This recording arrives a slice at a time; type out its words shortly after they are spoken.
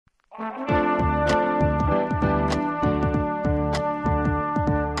You're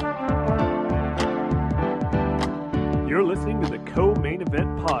listening to the Co-Main Event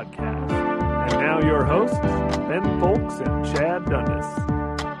Podcast. And now your hosts, Ben Folks and Chad Dundas.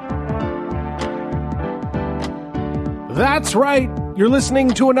 That's right. You're listening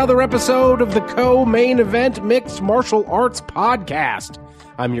to another episode of the Co-Main Event Mixed Martial Arts Podcast.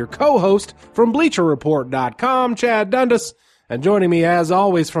 I'm your co-host from BleacherReport.com, Chad Dundas. And joining me, as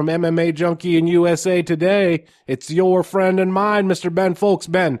always, from MMA Junkie in USA Today, it's your friend and mine, Mr. Ben Folks.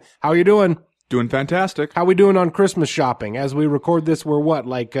 Ben, how you doing? Doing fantastic. How we doing on Christmas shopping? As we record this, we're what,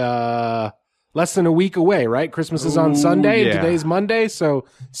 like less than a week away, right? Christmas is on Sunday, and today's Monday, so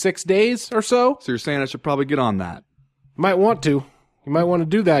 6 days or so. So you're saying I should probably get on that? You might want to. You might want to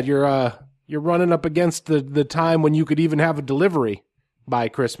do that. You're running up against the time when you could even have a delivery by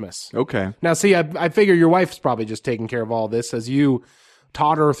Christmas. Okay. Now, see, I figure your wife's probably just taking care of all this as you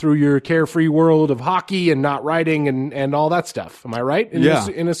taught her through your carefree world of hockey and not writing and all that stuff. Am I right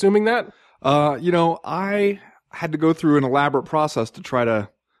in assuming that? I had to go through an elaborate process to try to,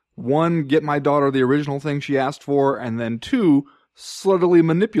 one, get my daughter the original thing she asked for, and then two, subtly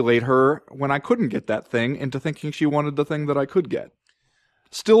manipulate her when I couldn't get that thing into thinking she wanted the thing that I could get.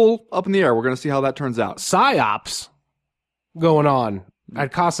 Still up in the air. We're going to see how that turns out. PsyOps going on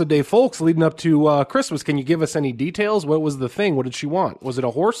at Casa de Folks leading up to Christmas. Can you give us any details? What was the thing? What did she want? Was it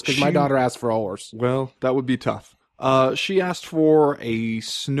a horse? Because my daughter asked for a horse. Well, that would be tough. She asked for a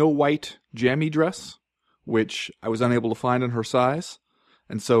Snow White jammy dress, which I was unable to find in her size.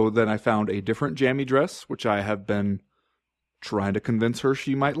 And so then I found a different jammy dress, which I have been trying to convince her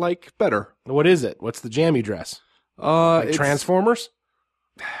she might like better. What is it? What's the jammy dress? It's Transformers?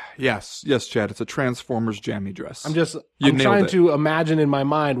 Yes, Chad. It's a Transformers jammy dress. I'm trying to imagine in my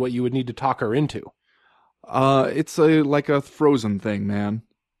mind what you would need to talk her into. It's like a Frozen thing, man.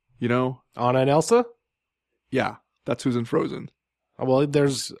 You know? Anna and Elsa? Yeah, that's who's in Frozen. Well, I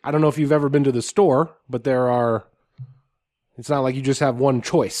don't know if you've ever been to the store, but it's not like you just have one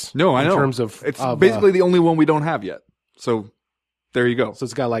choice. No, I know. In terms of... It's basically the only one we don't have yet. So, there you go. So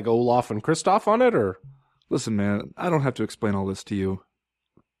it's got like Olaf and Kristoff on it, or? Listen, man, I don't have to explain all this to you.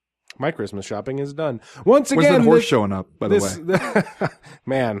 My Christmas shopping is done. Once again... Where's that horse showing up, by the way?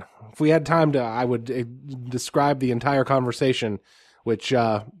 Man, if we had time I would describe the entire conversation, which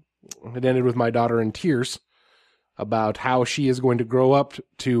it ended with my daughter in tears, about how she is going to grow up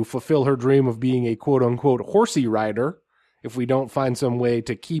to fulfill her dream of being a quote-unquote horsey rider if we don't find some way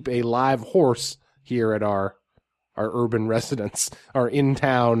to keep a live horse here at our urban residence, our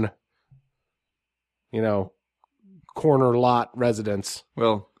in-town, corner lot residence.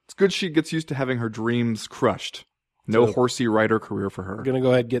 Well, it's good she gets used to having her dreams crushed. No horsey rider career for her. We're going to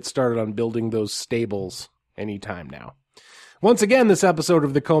go ahead and get started on building those stables anytime now. Once again, this episode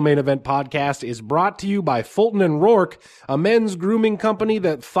of the Co-Main Event Podcast is brought to you by Fulton and Rourke, a men's grooming company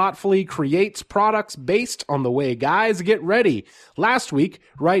that thoughtfully creates products based on the way guys get ready. Last week,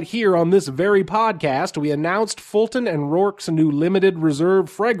 right here on this very podcast, we announced Fulton and Rourke's new limited reserve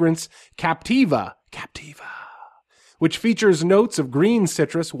fragrance, Captiva, which features notes of green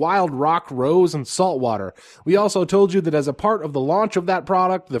citrus, wild rock, rose, and saltwater. We also told you that as a part of the launch of that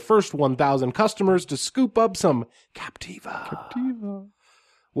product, the first 1,000 customers to scoop up some Captiva.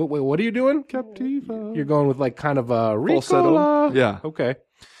 What are you doing? Captiva. You're going with like kind of a Ricola. Yeah. Okay.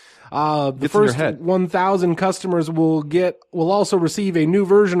 The first 1,000 customers will also receive a new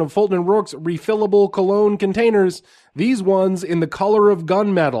version of Fulton & Rourke's refillable cologne containers. These ones in the color of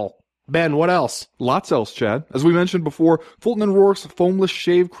gunmetal. Ben, what else? Lots else, Chad. As we mentioned before, Fulton & Rourke's Foamless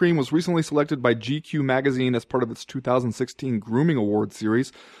Shave Cream was recently selected by GQ Magazine as part of its 2016 Grooming Awards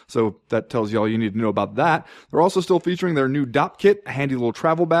series, so that tells you all you need to know about that. They're also still featuring their new Dop Kit, a handy little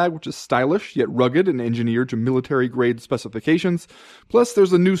travel bag, which is stylish, yet rugged and engineered to military-grade specifications. Plus,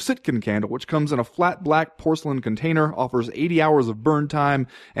 there's a new Sitkin candle, which comes in a flat black porcelain container, offers 80 hours of burn time,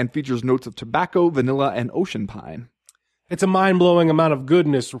 and features notes of tobacco, vanilla, and ocean pine. It's a mind-blowing amount of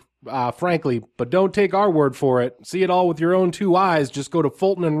goodness, frankly, but don't take our word for it. See it all with your own two eyes. Just go to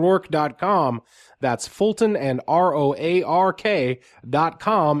FultonandRourke.com. That's Fulton and ROARK.com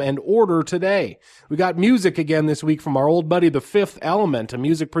and order today. We got music again this week from our old buddy, The Fifth Element, a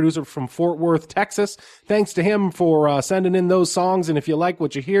music producer from Fort Worth, Texas. Thanks to him for sending in those songs. And if you like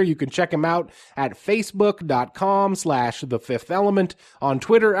what you hear, you can check him out at Facebook.com/The Fifth Element, on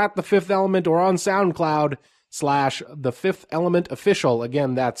Twitter at The Fifth Element, or on SoundCloud /The Fifth Element Official.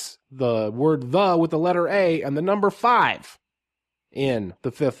 Again, that's the word the with the letter A and the number 5 in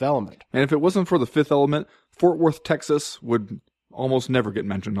The Fifth Element. And if it wasn't for The Fifth Element, Fort Worth, Texas would almost never get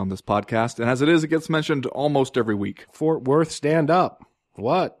mentioned on this podcast. And as it is, it gets mentioned almost every week. Fort Worth, stand up.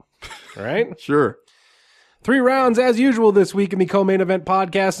 What? right? Sure. 3 rounds as usual this week in the co-main event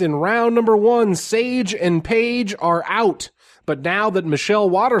podcast. In round number 1, Sage and Paige are out. But now that Michelle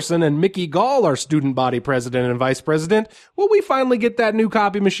Watterson and Mickey Gall are student body president and vice president, will we finally get that new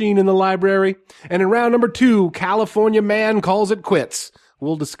copy machine in the library? And in round number 2, California Man calls it quits.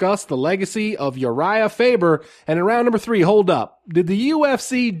 We'll discuss the legacy of Uriah Faber. And in round number 3, hold up. Did the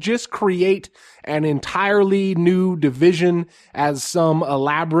UFC just create an entirely new division as some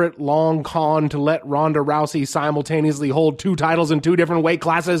elaborate long con to let Ronda Rousey simultaneously hold 2 titles in 2 different weight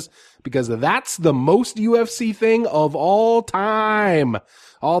classes? Because that's the most UFC thing of all time.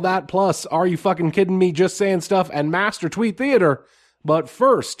 All that plus, are you fucking kidding me, just saying stuff, and Master Tweet Theater. But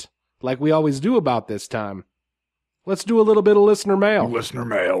first, like we always do about this time, let's do a little bit of listener mail. Listener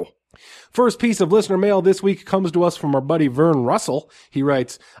mail. First piece of listener mail this week comes to us from our buddy Vern Russell. He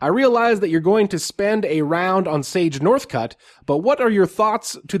writes, I realize that you're going to spend a round on Sage Northcutt, but what are your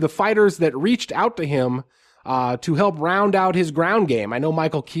thoughts to the fighters that reached out to him to help round out his ground game? I know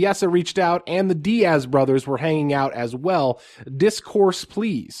Michael Chiesa reached out and the Diaz brothers were hanging out as well. Discourse,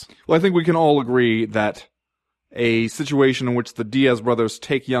 please. Well, I think we can all agree that a situation in which the Diaz brothers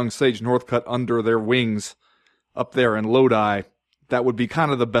take young Sage Northcutt under their wings up there in Lodi, that would be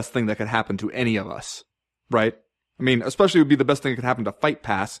kind of the best thing that could happen to any of us, right? I mean, especially it would be the best thing that could happen to Fight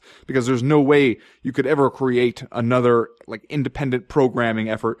Pass, because there's no way you could ever create another like independent programming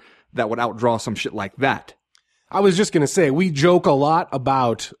effort that would outdraw some shit like that. I was just going to say, we joke a lot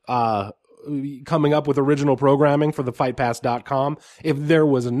about coming up with original programming for the FightPass.com. If there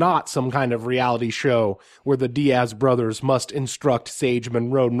was not some kind of reality show where the Diaz brothers must instruct Sage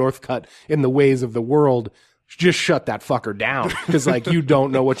Monroe Northcutt in the ways of the world, just shut that fucker down, because like you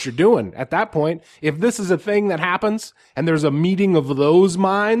don't know what you're doing at that point. If this is a thing that happens and there's a meeting of those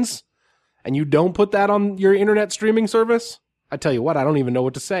minds and you don't put that on your internet streaming service, I tell you what, I don't even know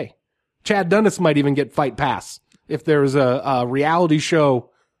what to say. Chad Dundas might even get Fight Pass if there's a reality show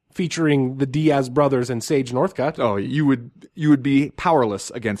featuring the Diaz brothers and Sage Northcutt. Oh, you would be powerless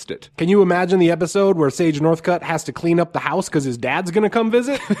against it. Can you imagine the episode where Sage Northcutt has to clean up the house because his dad's going to come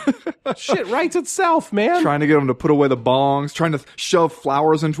visit? Shit writes itself, man. Trying to get him to put away the bongs, trying to shove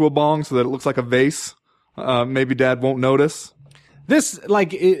flowers into a bong so that it looks like a vase. Maybe dad won't notice. This,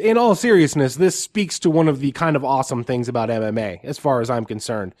 like, in all seriousness, this speaks to one of the kind of awesome things about MMA, as far as I'm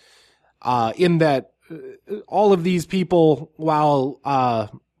concerned. In that all of these people, while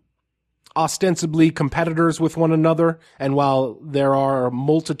ostensibly competitors with one another, and while there are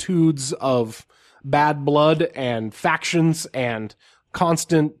multitudes of bad blood and factions and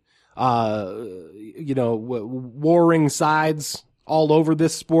constant, warring sides all over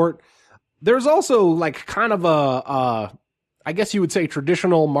this sport, there's also like kind of I guess you would say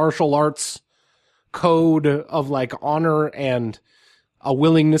traditional martial arts code of like honor and a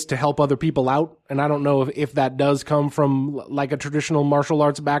willingness to help other people out. And I don't know if that does come from like a traditional martial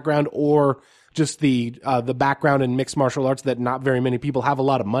arts background or just the background in mixed martial arts that not very many people have a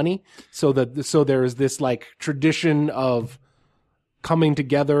lot of money. So there is this like tradition of coming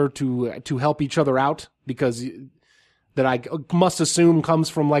together to help each other out, because that I must assume comes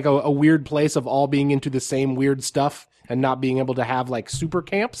from like a weird place of all being into the same weird stuff and not being able to have like super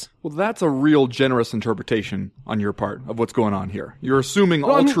camps. Well, that's a real generous interpretation on your part of what's going on here. You're assuming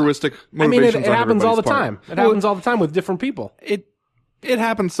altruistic motivations. It happens all the part. time. It happens all the time with different people. It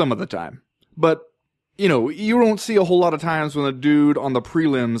happens some of the time. But, you don't see a whole lot of times when a dude on the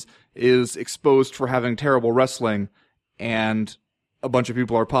prelims is exposed for having terrible wrestling and a bunch of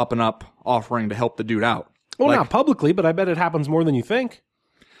people are popping up offering to help the dude out. Well, not publicly, but I bet it happens more than you think.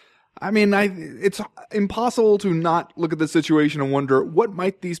 I mean, it's impossible to not look at the situation and wonder what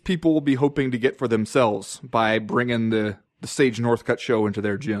might these people be hoping to get for themselves by bringing the Sage Northcutt show into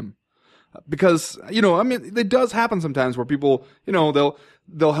their gym. Because, it does happen sometimes where people,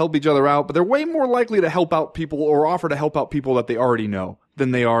 they'll help each other out, but they're way more likely to help out people or offer to help out people that they already know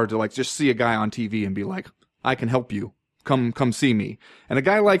than they are to like just see a guy on TV and be like, I can help you. Come see me. And a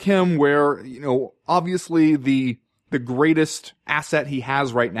guy like him where, obviously the greatest asset he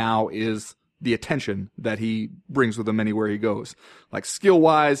has right now is the attention that he brings with him anywhere he goes. Like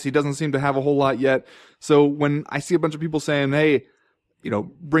skill-wise, he doesn't seem to have a whole lot yet. So when I see a bunch of people saying, hey,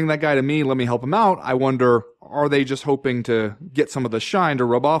 bring that guy to me, let me help him out, I wonder, are they just hoping to get some of the shine to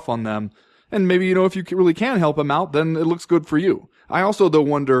rub off on them? And maybe, if you really can help him out, then it looks good for you. I also, though,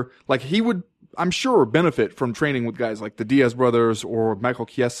 wonder, like, he would, I'm sure, benefit from training with guys like the Diaz brothers or Michael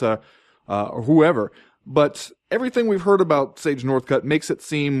Chiesa or whoever. But everything we've heard about Sage Northcutt makes it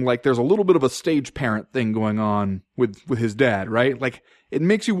seem like there's a little bit of a stage parent thing going on with his dad, right? Like, it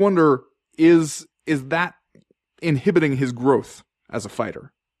makes you wonder, is that inhibiting his growth as a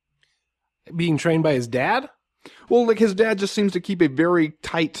fighter? Being trained by his dad? Well, like his dad just seems to keep a very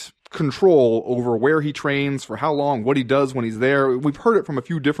tight control over where he trains, for how long, what he does when he's there. We've heard it from a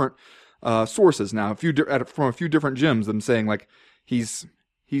few different sources now, from a few different gyms, them saying like he's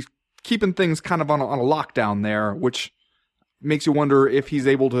keeping things kind of on a lockdown there, which makes you wonder if he's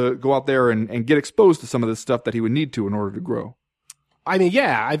able to go out there and get exposed to some of this stuff that he would need to in order to grow. I mean,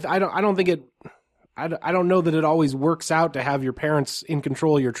 yeah, I don't think it. I don't know that it always works out to have your parents in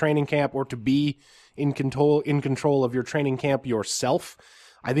control of your training camp or to be in control of your training camp yourself.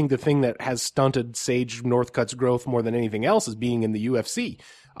 I think the thing that has stunted Sage Northcutt's growth more than anything else is being in the UFC.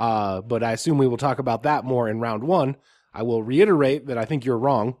 But I assume we will talk about that more in round one. I will reiterate that I think you're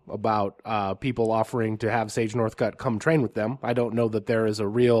wrong about people offering to have Sage Northcutt come train with them. I don't know that there is a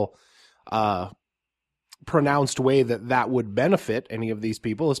real pronounced way that would benefit any of these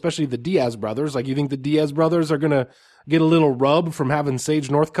people, especially the Diaz brothers. Like, you think the Diaz brothers are going to get a little rub from having Sage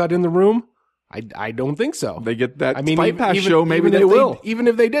Northcutt in the room? I don't think so. They get that Fight Pass show, maybe they will. Even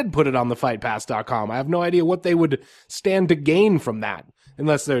if they did put it on the FightPass.com, I have no idea what they would stand to gain from that,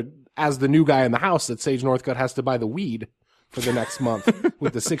 unless they're, as the new guy in the house, that Sage Northcutt has to buy the weed for the next month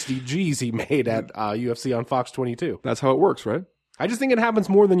with the 60 G's he made at UFC on Fox 22. That's how it works, right? I just think it happens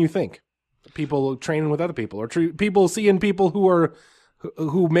more than you think. People training with other people, or people seeing people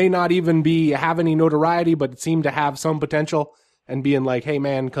who may not even have any notoriety, but seem to have some potential, and being like, "Hey,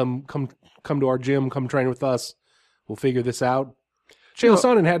 man, come to our gym, come train with us. We'll figure this out." Chael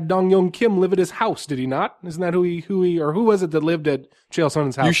Sonnen had Dong Young Kim live at his house, did he not? Isn't that who was it that lived at Chael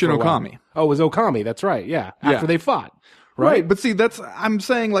Sonnen's house? Yushin Okami. Oh, it was Okami. That's right. Yeah. After they fought. Right. But see, I'm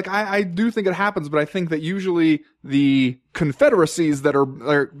saying, like, I do think it happens, but I think that usually the confederacies that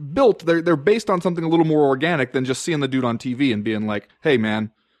are built, they're based on something a little more organic than just seeing the dude on TV and being like, "Hey,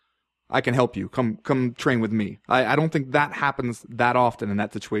 man, I can help you. Come train with me." I don't think that happens that often in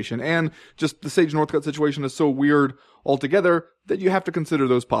that situation. And just the Sage Northcutt situation is so weird altogether that you have to consider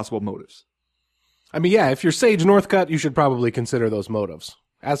those possible motives. I mean, yeah, if you're Sage Northcutt, you should probably consider those motives.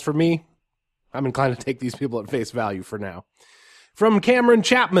 As for me, I'm inclined to take these people at face value for now. From Cameron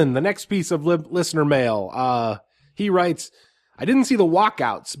Chapman, the next piece of listener mail. He writes, "I didn't see the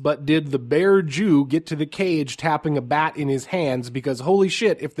walkouts, but did the Bear Jew get to the cage tapping a bat in his hands? Because holy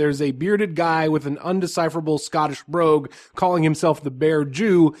shit, if there's a bearded guy with an undecipherable Scottish brogue calling himself the Bear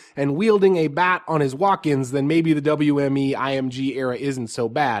Jew and wielding a bat on his walk-ins, then maybe the WME IMG era isn't so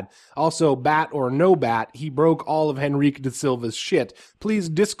bad. Also, bat or no bat, he broke all of Henrique de Silva's shit. Please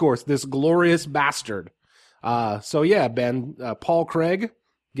discourse this glorious bastard." So yeah, Ben, Paul Craig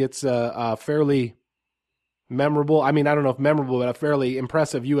gets a fairly memorable, I mean, I don't know if memorable, but a fairly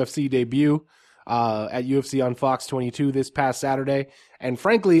impressive UFC debut at UFC on Fox 22 this past Saturday. And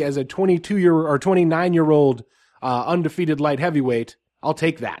frankly, as a 29-year-old undefeated light heavyweight, I'll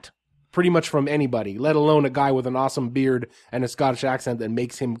take that pretty much from anybody, let alone a guy with an awesome beard and a Scottish accent that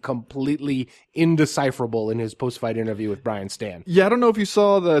makes him completely indecipherable in his post-fight interview with Brian Stann. Yeah, I don't know if you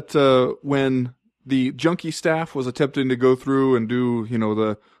saw that when the junkie staff was attempting to go through and do,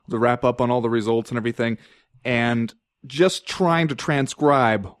 the wrap up on all the results and everything, and just trying to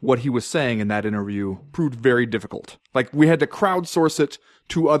transcribe what he was saying in that interview proved very difficult. Like, we had to crowdsource it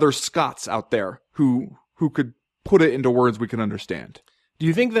to other Scots out there who could put it into words we can understand. Do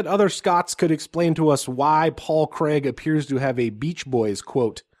you think that other Scots could explain to us why Paul Craig appears to have a Beach Boys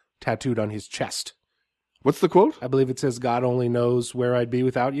quote tattooed on his chest? What's the quote? I believe it says, "God only knows where I'd be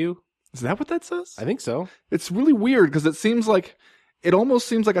without you." Is that what that says? I think so. It's really weird because it almost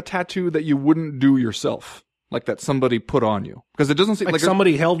seems like a tattoo that you wouldn't do yourself. Like that somebody put on you. Because it doesn't seem like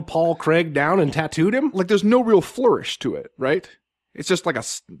somebody held Paul Craig down and tattooed him? Like there's no real flourish to it, right? It's just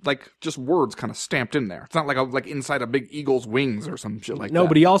just words kind of stamped in there. It's not like inside a big eagle's wings or some shit like that. No,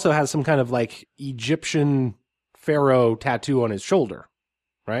 but he also has some kind of like Egyptian pharaoh tattoo on his shoulder,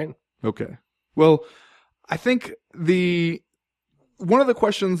 right? Okay. Well, I think one of the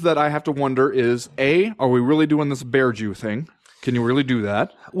questions that I have to wonder is, A, are we really doing this Bear Jew thing? Can you really do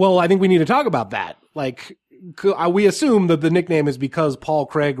that? Well, I think we need to talk about that. Like, we assume that the nickname is because Paul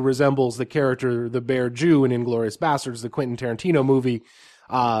Craig resembles the character, the Bear Jew, in Inglourious Basterds, the Quentin Tarantino movie.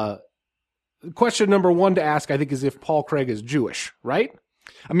 Question number one to ask, I think, is if Paul Craig is Jewish, right?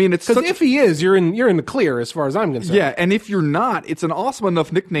 I mean, it's because if he is, you're in the clear as far as I'm concerned. Yeah, and if you're not, it's an awesome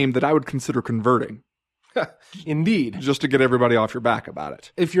enough nickname that I would consider converting. Indeed. Just to get everybody off your back about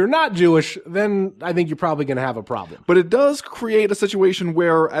it. If you're not Jewish, then I think you're probably going to have a problem. But it does create a situation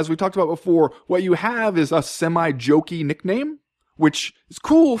where, as we talked about before, what you have is a semi-jokey nickname which is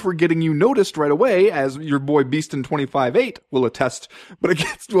cool for getting you noticed right away, as your boy Beastin 25-8 will attest. But it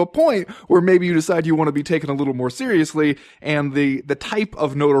gets to a point where maybe you decide you want to be taken a little more seriously, and the type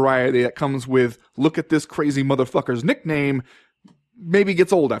of notoriety that comes with, look at this crazy motherfucker's nickname, maybe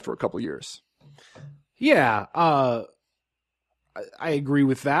gets old after a couple years. Yeah, I agree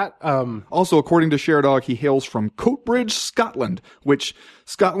with that. Also, according to Sherdog, he hails from Coatbridge, Scotland, which,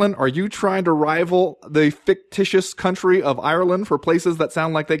 Scotland, are you trying to rival the fictitious country of Ireland for places that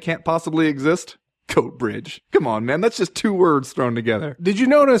sound like they can't possibly exist? Coatbridge. Come on, man. That's just two words thrown together. Did you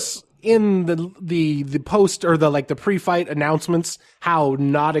notice in the post or the pre-fight announcements how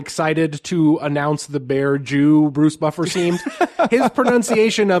not excited to announce the Bear Jew Bruce Buffer seemed? His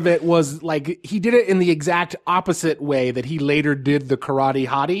pronunciation of it was like he did it in the exact opposite way that he later did the Karate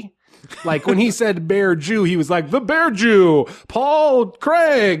Hottie. Like when he said Bear Jew, he was like, the Bear Jew, Paul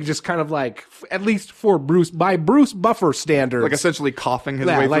Craig, just kind of like, at least for by Bruce Buffer standards. Like essentially coughing his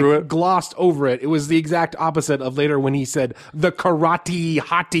way through it. Glossed over it. It was the exact opposite of later when he said the Karate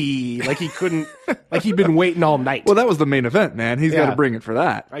Hottie. Like he couldn't, like he'd been waiting all night. Well, that was the main event, man. He's got to bring it for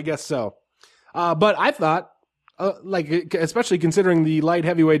that. I guess so. But I thought, especially considering the light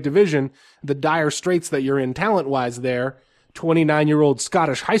heavyweight division, the dire straits that you're in talent-wise there, 29-year-old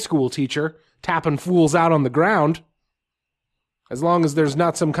Scottish high school teacher tapping fools out on the ground. As long as there's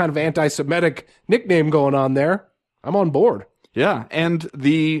not some kind of anti-Semitic nickname going on there, I'm on board. Yeah, and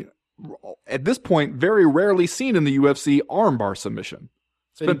at this point, very rarely seen in the UFC armbar submission.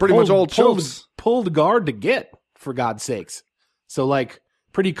 It's been pretty much all chokes. Pulled guard to get, for God's sakes. So,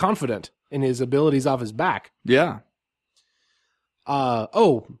 pretty confident in his abilities off his back. Yeah.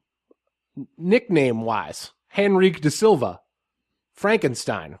 Nickname-wise, Henrique da Silva,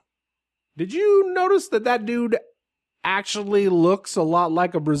 Frankenstein. Did you notice that dude actually looks a lot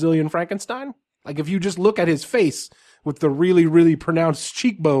like a Brazilian Frankenstein? Like if you just look at his face with the really, really pronounced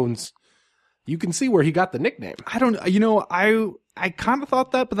cheekbones, you can see where he got the nickname. I kind of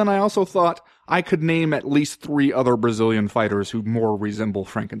thought that, but then I also thought I could name at least 3 other Brazilian fighters who more resemble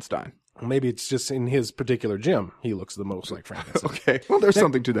Frankenstein. Maybe it's just in his particular gym he looks the most like Frankenstein. Okay, well, there's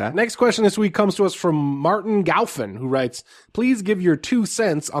something to that. Next question this week comes to us from Martin Gaufen, who writes, please give your 2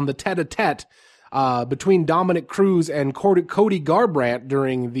 cents on the tete-a-tete between Dominic Cruz and Cody Garbrandt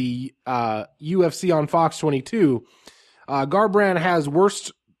during the UFC on Fox 22. Garbrandt has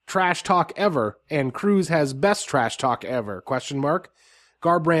worst trash talk ever, and Cruz has best trash talk ever, ?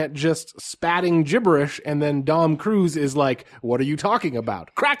 Garbrandt just spatting gibberish, and then Dom Cruz is like, what are you talking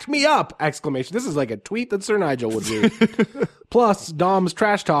about? Cracked me up! ! This is like a tweet that Sir Nigel would read. Plus, Dom's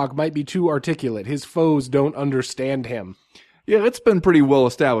trash talk might be too articulate. His foes don't understand him. Yeah, it's been pretty well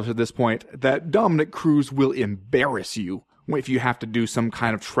established at this point that Dominic Cruz will embarrass you if you have to do some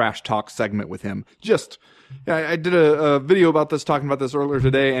kind of trash talk segment with him. I did a video about this, talking about this earlier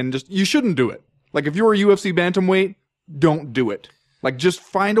today, and you shouldn't do it. Like, if you're a UFC bantamweight, don't do it. Like, just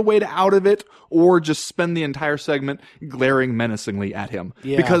find a way to out of it, or just spend the entire segment glaring menacingly at him.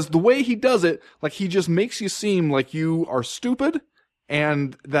 Yeah. Because the way he does it, he just makes you seem like you are stupid,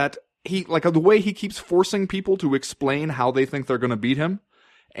 and that the way he keeps forcing people to explain how they think they're going to beat him,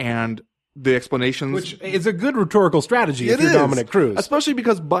 and the explanations. Which is a good rhetorical strategy if you're Dominic Cruz. Especially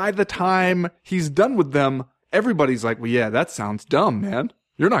because by the time he's done with them, everybody's like, well, yeah, that sounds dumb, man.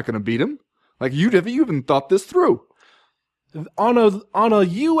 You're not going to beat him. Like, you even thought this through. On a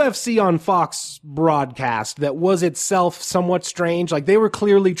UFC on Fox broadcast that was itself somewhat strange. Like, they were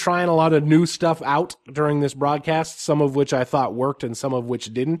clearly trying a lot of new stuff out during this broadcast, some of which I thought worked and some of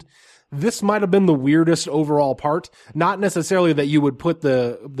which didn't. This might have been the weirdest overall part. Not necessarily that you would put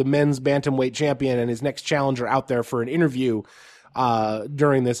the men's bantamweight champion and his next challenger out there for an interview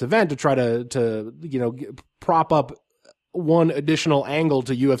during this event to try to prop up one additional angle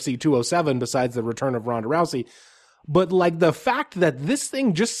to UFC 207 besides the return of Ronda Rousey. But the fact that this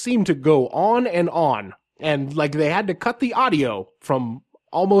thing just seemed to go on, and they had to cut the audio from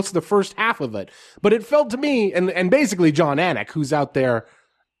almost the first half of it. But it felt to me, and basically John Anik, who's out there,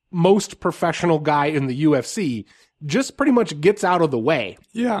 most professional guy in the UFC, just pretty much gets out of the way.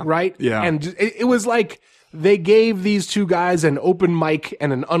 Yeah. Right? Yeah. And it was like they gave these 2 guys an open mic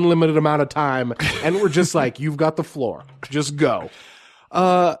and an unlimited amount of time, and we're just like, you've got the floor. Just go.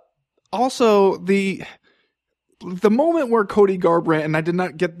 Also, the moment where Cody Garbrandt, and I did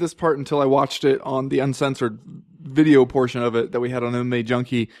not get this part until I watched it on the uncensored video portion of it that we had on MMA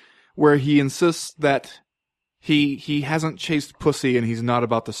Junkie, where he insists that he hasn't chased pussy and he's not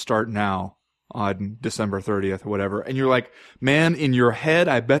about to start now on December 30th or whatever. And you're like, man, in your head,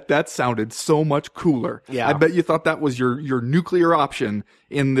 I bet that sounded so much cooler. Yeah. I bet you thought that was your nuclear option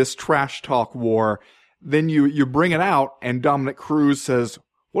in this trash talk war. then you bring it out, and Dominic Cruz says,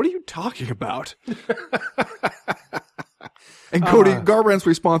 "What are you talking about?" And Cody Garbrandt's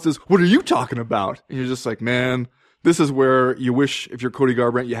response is, "What are you talking about?" And you're just like, man, this is where you wish, if you're Cody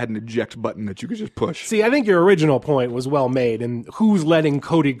Garbrandt, you had an eject button that you could just push. See, I think your original point was well made, and who's letting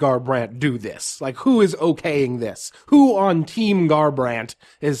Cody Garbrandt do this? Like, who is okaying this? Who on Team Garbrandt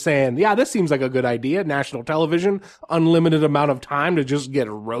is saying, yeah, this seems like a good idea, national television, unlimited amount of time to just get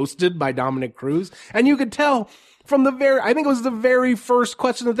roasted by Dominic Cruz? And you could tell from I think it was the very first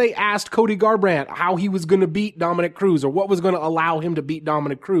question that they asked Cody Garbrandt how he was going to beat Dominic Cruz, or what was going to allow him to beat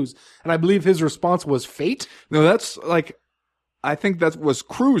Dominic Cruz. And I believe his response was fate. No, that's like, I think that was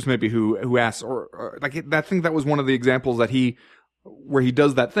Cruz maybe who asked, or like, I think that was one of the examples that where he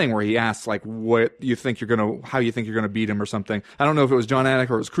does that thing where he asks like, how you think you're going to beat him or something. I don't know if it was John Anik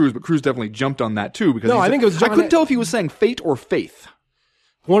or it was Cruz, but Cruz definitely jumped on that too, because I think it was John I couldn't tell if he was saying fate or faith.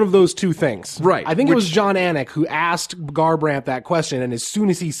 One of those two things. Right. I think it was John Anik who asked Garbrandt that question, and as soon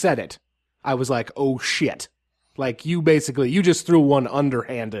as he said it, I was like, oh shit. Like, you just threw one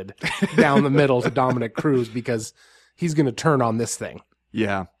underhanded down the middle to Dominic Cruz because he's going to turn on this thing.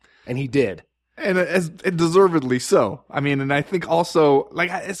 Yeah. And he did. And deservedly so. I mean, and I think also,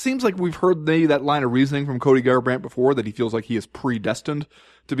 like, it seems like we've heard that line of reasoning from Cody Garbrandt before, that he feels like he is predestined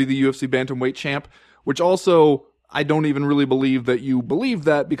to be the UFC bantamweight champ, which also, I don't even really believe that you believe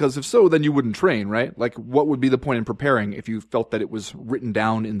that, because if so, then you wouldn't train, right? Like, what would be the point in preparing if you felt that it was written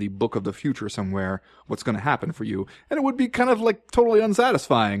down in the book of the future somewhere what's going to happen for you? And it would be kind of like totally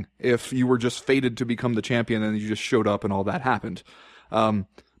unsatisfying if you were just fated to become the champion and you just showed up and all that happened.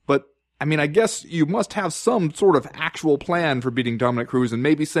 But I mean, I guess you must have some sort of actual plan for beating Dominic Cruz, and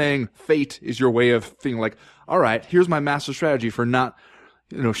maybe saying fate is your way of feeling like, all right, here's my master strategy for not,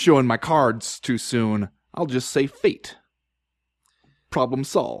 showing my cards too soon. I'll just say fate. Problem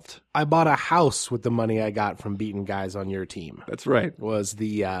solved. I bought a house with the money I got from beating guys on your team. That's right.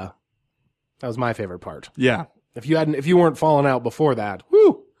 That was my favorite part. Yeah. If you weren't falling out before that,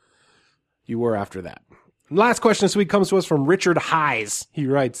 whoo, you were after that. And last question this week comes to us from Richard Hayes. He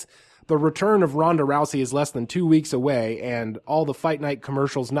writes, the return of Ronda Rousey is less than 2 weeks away, and all the Fight Night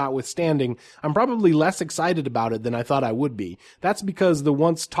commercials notwithstanding, I'm probably less excited about it than I thought I would be. That's because the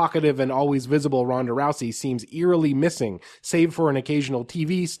once talkative and always visible Ronda Rousey seems eerily missing, save for an occasional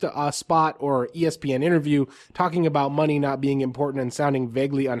TV spot or ESPN interview talking about money not being important and sounding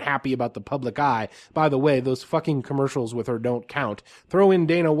vaguely unhappy about the public eye. By the way, those fucking commercials with her don't count. Throw in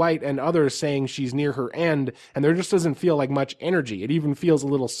Dana White and others saying she's near her end, and there just doesn't feel like much energy. It even feels a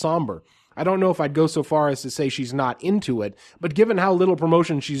little somber. I don't know if I'd go so far as to say she's not into it, but given how little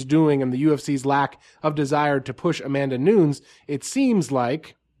promotion she's doing and the UFC's lack of desire to push Amanda Nunes, it seems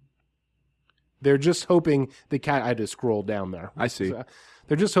like they're just hoping I had to scroll down there. I see. So,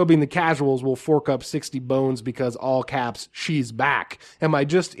 they're just hoping the casuals will fork up 60 bones because, all caps, she's back. Am I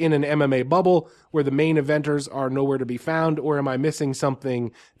just in an MMA bubble where the main eventers are nowhere to be found, or am I missing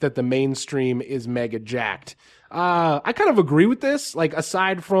something that the mainstream is mega jacked? I kind of agree with this. Like,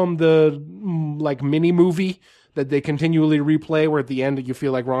 aside from the mini movie that they continually replay, where at the end you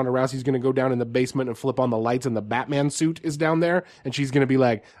feel like Ronda Rousey's going to go down in the basement and flip on the lights and the Batman suit is down there, and she's going to be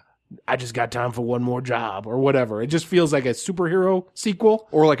like, I just got time for one more job, or whatever. It just feels like a superhero sequel.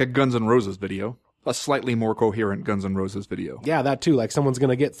 Or like a Guns N' Roses video. A slightly more coherent Guns N' Roses video. Yeah, that too. Like, someone's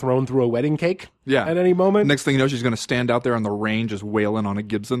going to get thrown through a wedding cake at any moment. Next thing you know, she's going to stand out there on the range just wailing on a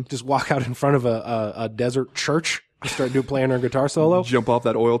Gibson. Just walk out in front of a desert church and start playing her guitar solo. Jump off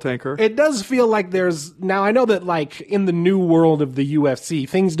that oil tanker. It does feel like now I know that, like, in the new world of the UFC,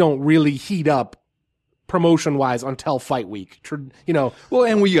 things don't really heat up promotion-wise until Fight Week. Well,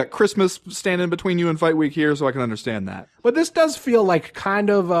 and we got Christmas standing between you and Fight Week here, so I can understand that. But this does feel like kind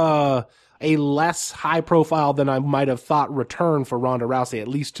of a less high profile than I might have thought return for Ronda Rousey, at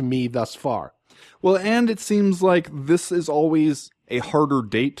least to me thus far. Well, and it seems like this is always a harder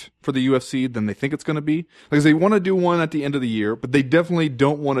date for the UFC than they think it's going to be. Because they want to do one at the end of the year, but they definitely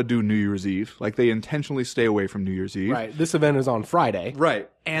don't want to do New Year's Eve. Like, they intentionally stay away from New Year's Eve. Right. This event is on Friday. Right.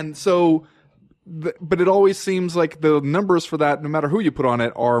 And so, but it always seems like the numbers for that, no matter who you put on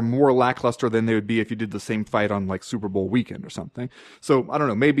it, are more lackluster than they would be if you did the same fight on, like, Super Bowl weekend or something. So, I don't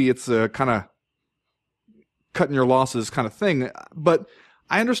know, maybe it's a kind of cutting your losses kind of thing. But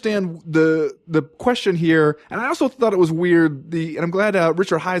I understand the question here, and I also thought it was weird, and I'm glad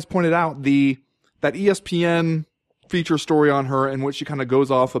Richard Hayes pointed out that ESPN feature story on her in which she kind of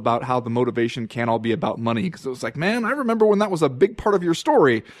goes off about how the motivation can't all be about money. Because it was like, man, I remember when that was a big part of your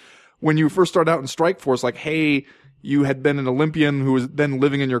story. When you first started out in Strikeforce, like, hey, you had been an Olympian who was then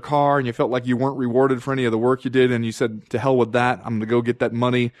living in your car and you felt like you weren't rewarded for any of the work you did, and you said, to hell with that, I'm going to go get that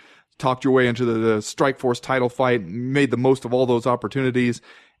money. talked your way into the Strikeforce title fight, made the most of all those opportunities.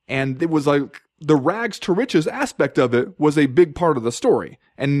 And it was like the rags to riches aspect of it was a big part of the story.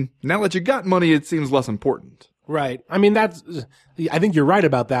 And now that you got money, it seems less important. Right. I mean, I think you're right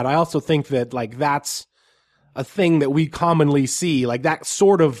about that. I also think that, like, that's a thing that we commonly see, like that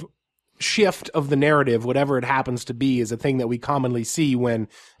sort of shift of the narrative, whatever it happens to be, is a thing that we commonly see when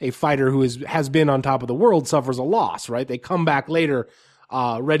a fighter who has been on top of the world suffers a loss, right? They come back later,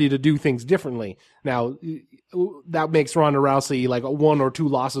 ready to do things differently. Now, that makes Ronda Rousey like 1 or 2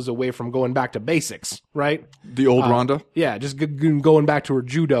 losses away from going back to basics, right? The old Ronda? Yeah, just going back to her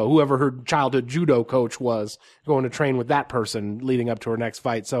judo, whoever her childhood judo coach was, going to train with that person leading up to her next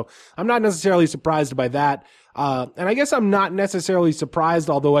fight. So I'm not necessarily surprised by that. And I guess I'm not necessarily surprised,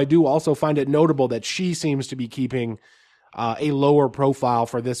 although I do also find it notable that she seems to be keeping a lower profile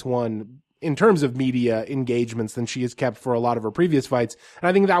for this one in terms of media engagements than she has kept for a lot of her previous fights. And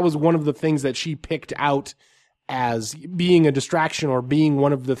I think that was one of the things that she picked out as being a distraction, or being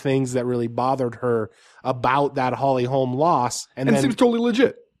one of the things that really bothered her about that Holly Holm loss. And it then, seems totally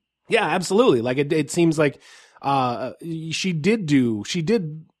legit. Yeah, absolutely. Like it seems like she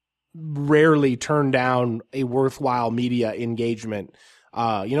did rarely turn down a worthwhile media engagement.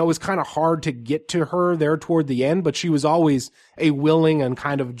 It was kind of hard to get to her there toward the end, but she was always a willing and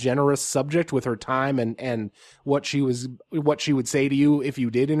kind of generous subject with her time and what she would say to you if you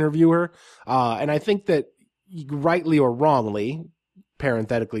did interview her. And I think that, rightly or wrongly,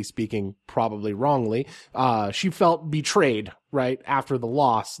 parenthetically speaking, probably wrongly, she felt betrayed right after the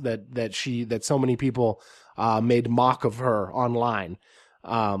loss that so many people made mock of her online.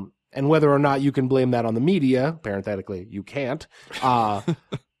 And whether or not you can blame that on the media, parenthetically, you can't. I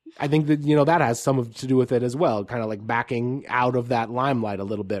think that, that has some to do with it as well, kind of like backing out of that limelight a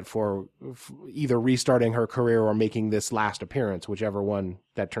little bit for either restarting her career or making this last appearance, whichever one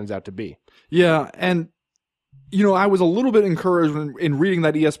that turns out to be. Yeah, and I was a little bit encouraged in reading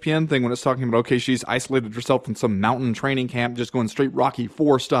that ESPN thing when it's talking about, okay, she's isolated herself in some mountain training camp, just going straight Rocky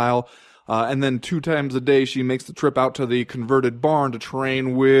IV style. And then 2 times a day, she makes the trip out to the converted barn to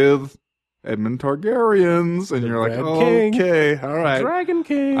train with Edmund Targaryens. And you're like, okay, all right. Dragon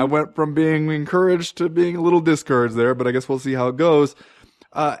King. I went from being encouraged to being a little discouraged there, but I guess we'll see how it goes.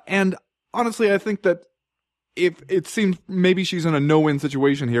 And honestly, I think that if it seems maybe she's in a no-win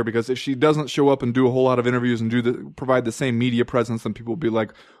situation here, because if she doesn't show up and do a whole lot of interviews and provide the same media presence, then people will be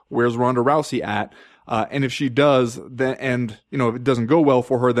like, where's Ronda Rousey at? And if she does, then, and if it doesn't go well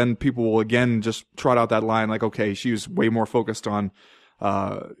for her, then people will again just trot out that line like, okay, she's way more focused on,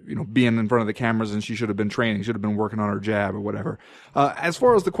 being in front of the cameras, and she should have been training, should have been working on her jab or whatever. As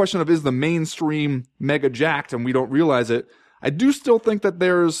far as the question of is the mainstream mega jacked and we don't realize it, I do still think that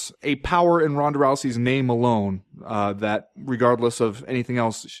there's a power in Ronda Rousey's name alone, that regardless of anything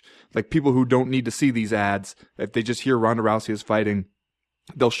else, like people who don't need to see these ads, if they just hear Ronda Rousey is fighting,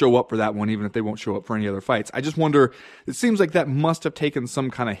 they'll show up for that one, even if they won't show up for any other fights. I just wonder, it seems like that must have taken some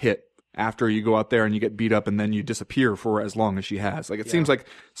kind of hit after you go out there and you get beat up and then you disappear for as long as she has. Like, it seems like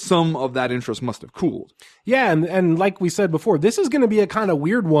some of that interest must have cooled. Yeah, and like we said before, this is going to be a kind of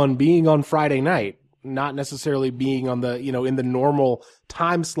weird one being on Friday night, not necessarily being on the, in the normal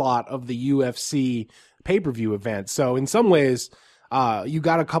time slot of the UFC pay-per-view event. So in some ways, you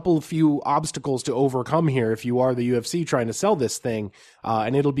got a few obstacles to overcome here if you are the UFC trying to sell this thing.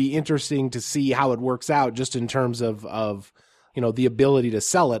 And it'll be interesting to see how it works out just in terms of the ability to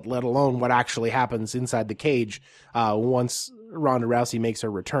sell it, let alone what actually happens inside the cage, once Ronda Rousey makes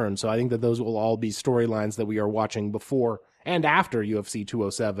her return. So I think that those will all be storylines that we are watching before and after UFC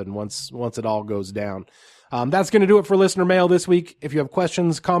 207 once it all goes down. That's going to do it for listener mail this week. If you have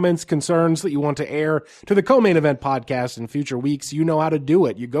questions, comments, concerns that you want to air to the Co-Main Event podcast in future weeks, you know how to do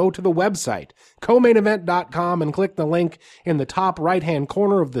it. You go to the website, comainevent.com, and click the link in the top right-hand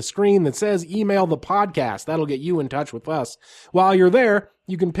corner of the screen that says email the podcast. That'll get you in touch with us. While you're there,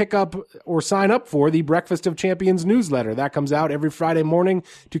 you can pick up or sign up for the Breakfast of Champions newsletter. That comes out every Friday morning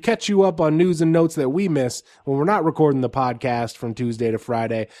to catch you up on news and notes that we miss when we're not recording the podcast from Tuesday to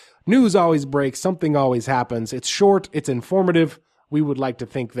Friday. News always breaks. Something always happens. It's short. It's informative. We would like to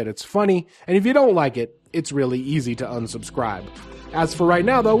think that it's funny. And if you don't like it, it's really easy to unsubscribe. As for right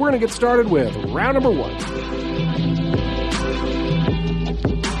now, though, we're going to get started with round number 1.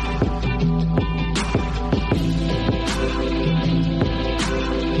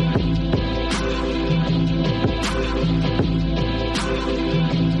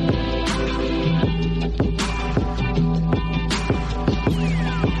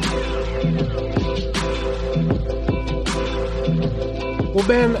 Well,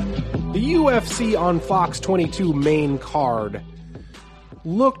 Ben, the UFC on Fox 22 main card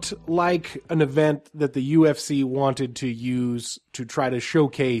looked like an event that the UFC wanted to use to try to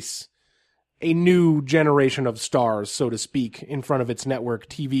showcase a new generation of stars, so to speak, in front of its network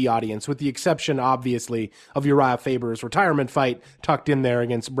TV audience, with the exception, obviously, of Uriah Faber's retirement fight tucked in there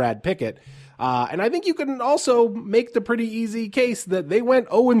against Brad Pickett. And I think you can also make the pretty easy case that they went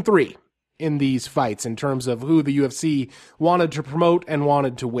 0-3 in these fights in terms of who the UFC wanted to promote and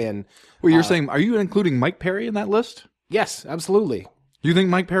wanted to win. Well, you're saying, are you including Mike Perry in that list? Yes, absolutely. You think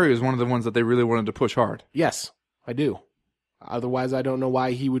Mike Perry is one of the ones that they really wanted to push hard? Yes, I do. Otherwise, I don't know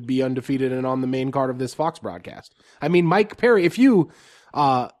why he would be undefeated and on the main card of this Fox broadcast. I mean, Mike Perry, if you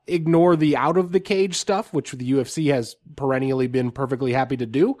ignore the out-of-the-cage stuff, which the UFC has perennially been perfectly happy to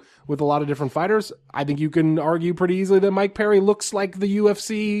do with a lot of different fighters, I think you can argue pretty easily that Mike Perry looks like the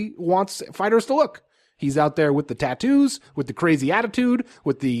UFC wants fighters to look. He's out there with the tattoos, with the crazy attitude,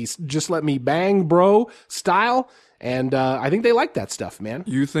 with the just let me bang, bro style. And I think they like that stuff, man.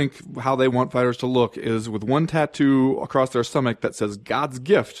 You think how they want fighters to look is with one tattoo across their stomach that says God's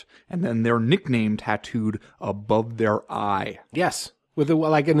gift, and then their nickname tattooed above their eye. Yes. With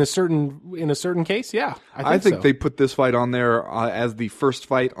like in a certain case, yeah. I think so. They put this fight on there as the first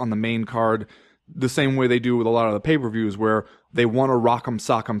fight on the main card, the same way they do with a lot of the pay-per-views, where they want a rock'em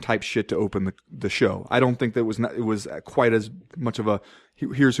sock'em type shit to open the show. I don't think that it was quite as much of a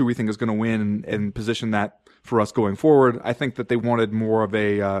here's who we think is going to win and position that for us going forward. I think that they wanted more of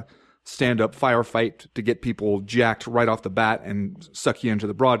a stand-up firefight to get people jacked right off the bat and suck you into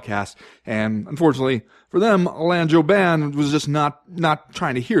the broadcast. And unfortunately for them, Alain Jouban was just not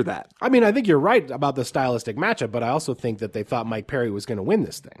trying to hear that. I mean, I think you're right about the stylistic matchup, but I also think that they thought Mike Perry was going to win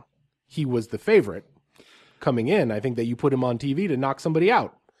this thing. He was the favorite coming in. I think that you put him on TV to knock somebody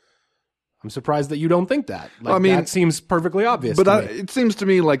out. I'm surprised that you don't think that. Like, I mean, that seems perfectly obvious to me. It seems to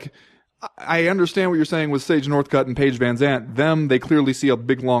me like I understand what you're saying with Sage Northcutt and Paige Van Zandt. They clearly see a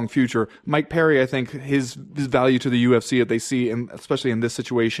big, long future. Mike Perry, I think his value to the UFC that they see, and especially in this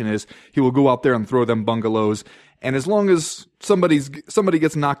situation, is he will go out there and throw them bungalows. And as long as somebody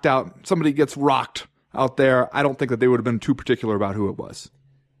gets knocked out, somebody gets rocked out there, I don't think that they would have been too particular about who it was.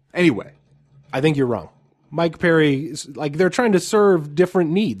 Anyway. I think you're wrong. Mike Perry, like, they're trying to serve different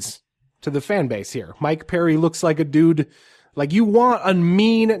needs to the fan base here. Mike Perry looks like a dude, like, you want a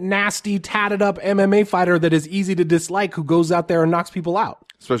mean, nasty, tatted up MMA fighter that is easy to dislike who goes out there and knocks people out.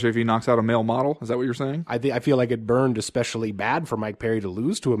 Especially if he knocks out a male model. Is that what you're saying? I feel like it burned especially bad for Mike Perry to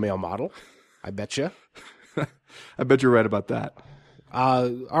lose to a male model. I bet you. I bet you're right about that. All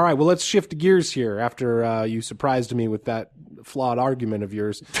right, well, let's shift gears here after you surprised me with that flawed argument of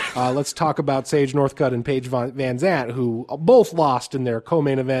yours. Let's talk about Sage Northcutt and Paige Van Zandt, who both lost in their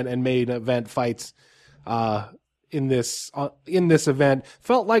co-main event and main event fights in this event.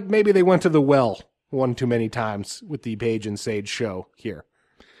 Felt like maybe they went to the well one too many times with the Paige and Sage show here.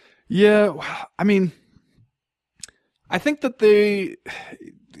 Yeah, I mean, I think that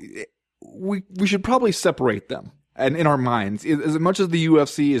we should probably separate them. And in our minds, as much as the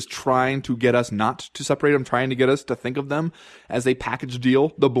UFC is trying to get us not to separate them, trying to get us to think of them as a package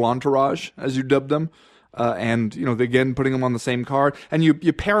deal, the Blontourage, as you dubbed them, and, again, putting them on the same card, and you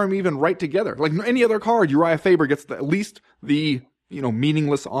pair them even right together. Like any other card, Uriah Faber gets at least the,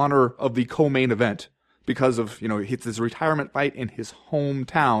 meaningless honor of the co-main event because of, it's his retirement fight in his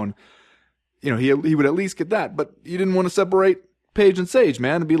hometown. He would at least get that, but you didn't want to separate Paige and Sage,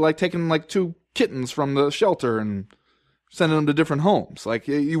 man. It'd be like taking like two kittens from the shelter and sending them to different homes. Like,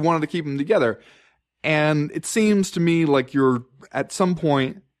 you wanted to keep them together. And it seems to me like at some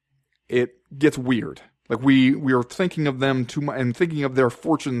point, it gets weird. Like we are thinking of them too much and thinking of their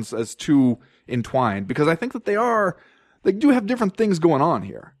fortunes as too entwined, because I think that they do have different things going on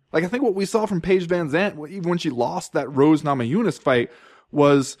here. Like, I think what we saw from Paige Van Zandt, even when she lost that Rose Namajunas fight,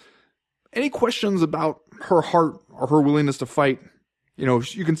 was any questions about her heart or her willingness to fight.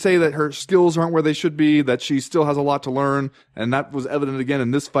 You can say that her skills aren't where they should be, that she still has a lot to learn, and that was evident again in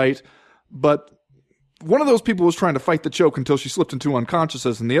this fight. But one of those people was trying to fight the choke until she slipped into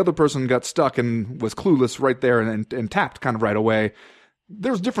unconsciousness, and the other person got stuck and was clueless right there and tapped kind of right away.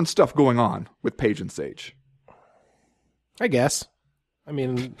 There's different stuff going on with Paige and Sage. I guess. I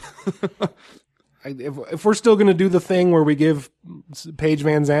mean, if we're still going to do the thing where we give Paige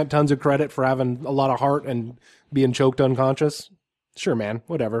Van Zandt tons of credit for having a lot of heart and being choked unconscious, sure, man,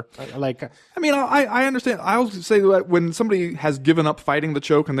 whatever. I understand. I'll say that when somebody has given up fighting the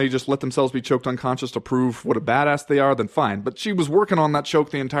choke and they just let themselves be choked unconscious to prove what a badass they are, then fine. But she was working on that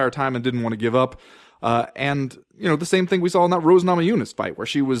choke the entire time and didn't want to give up. And the same thing we saw in that Rose Namajunas fight, where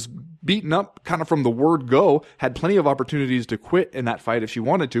she was beaten up kind of from the word go, had plenty of opportunities to quit in that fight if she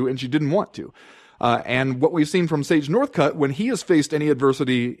wanted to, and she didn't want to. And what we've seen from Sage Northcutt when he has faced any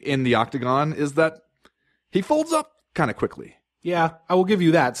adversity in the octagon is that he folds up kind of quickly. Yeah, I will give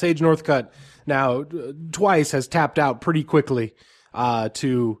you that. Sage Northcutt now twice has tapped out pretty quickly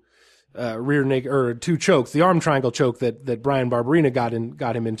to rear naked or two chokes. The arm triangle choke that Brian Barberina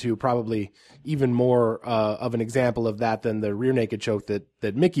got him into, probably even more of an example of that than the rear naked choke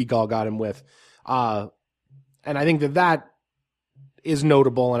that Mickey Gall got him with. And I think that is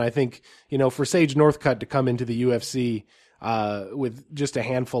notable. And I think, for Sage Northcutt to come into the UFC with just a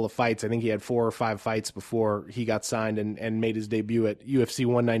handful of fights, I think he had 4 or 5 fights before he got signed and made his debut at UFC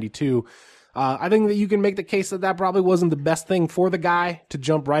 192. I think that you can make the case that probably wasn't the best thing for the guy to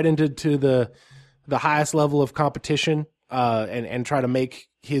jump right into the highest level of competition and try to make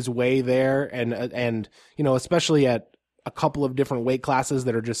his way there, and especially at a couple of different weight classes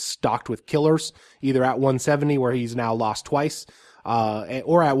that are just stocked with killers, either at 170 where he's now lost twice,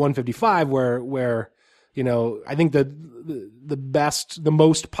 or at 155 where I think the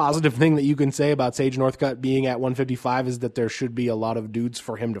most positive thing that you can say about Sage Northcutt being at 155 is that there should be a lot of dudes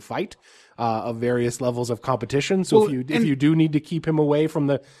for him to fight of various levels of competition. So if you do need to keep him away from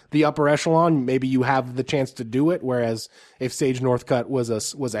the upper echelon, maybe you have the chance to do it. Whereas if Sage Northcutt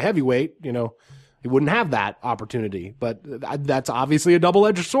was a heavyweight, he wouldn't have that opportunity. But that's obviously a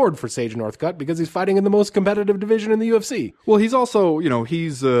double-edged sword for Sage Northcutt because he's fighting in the most competitive division in the UFC. Well, he's also,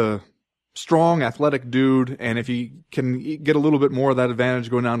 he's a strong, athletic dude, and if he can get a little bit more of that advantage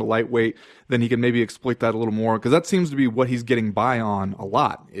going down to lightweight, then he can maybe exploit that a little more, because that seems to be what he's getting by on a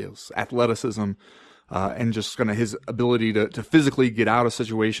lot, is athleticism and just kind of his ability to physically get out of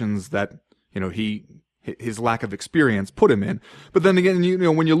situations that, his lack of experience put him in. But then again,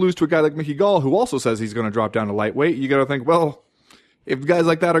 when you lose to a guy like Mickey Gall, who also says he's going to drop down to lightweight, you got to think, well, if guys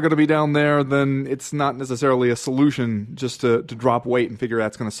like that are going to be down there, then it's not necessarily a solution just to drop weight and figure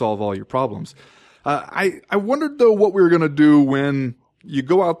that's going to solve all your problems. I wondered, though, what we were going to do when you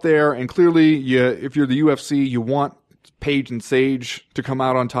go out there and clearly, if you're the UFC, you want Page and Sage to come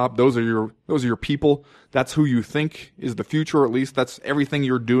out on top. Those are your people. That's who you think is the future, or at least that's everything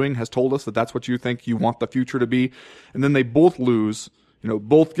you're doing has told us that's what you think you want the future to be. And then they both lose.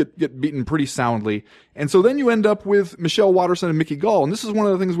 Both get beaten pretty soundly. And so then you end up with Michelle Waterson and Mickey Gall. And this is one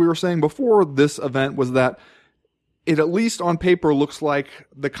of the things we were saying before this event, was that it, at least on paper, looks like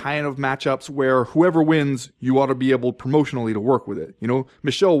the kind of matchups where whoever wins, you ought to be able promotionally to work with it.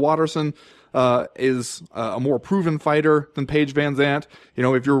 Michelle Waterson is a more proven fighter than Paige Van Zandt.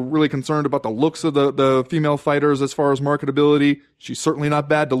 If you're really concerned about the looks of the female fighters as far as marketability, she's certainly not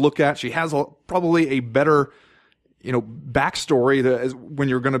bad to look at. She has probably a better backstory when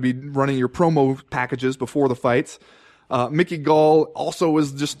you're going to be running your promo packages before the fights. Mickey Gall also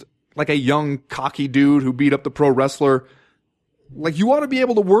is just like a young, cocky dude who beat up the pro wrestler. Like, you ought to be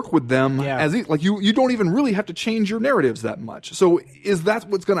able to work with them you don't even really have to change your narratives that much. So is that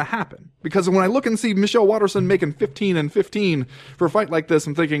what's going to happen? Because when I look and see Michelle Waterson making 15 and 15 for a fight like this,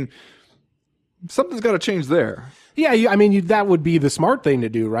 I'm thinking something's got to change there. Yeah, that would be the smart thing to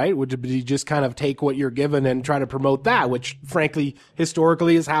do, right? Would be just kind of take what you're given and try to promote that, which, frankly,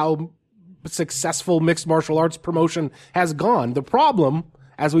 historically is how successful mixed martial arts promotion has gone. The problem,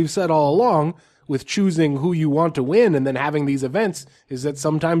 as we've said all along, with choosing who you want to win and then having these events is that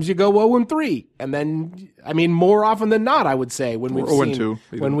sometimes you go 0-3. And then, more often than not, I would say, when we've seen,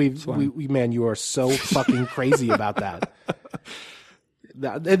 0-2, when we man, you are so fucking crazy about that.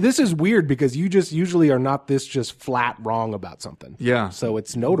 This is weird because you just usually are not just flat wrong about something. Yeah. So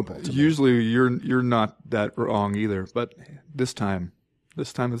it's notable to me. Usually you're not that wrong either, but this time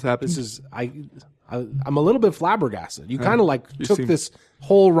has happened. I'm a little bit flabbergasted. You kind of took this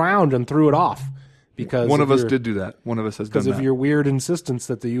whole round and threw it off because one of us did do that. One of us has done that. Because of your weird insistence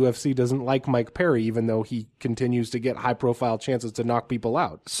that the UFC doesn't like Mike Perry, even though he continues to get high profile chances to knock people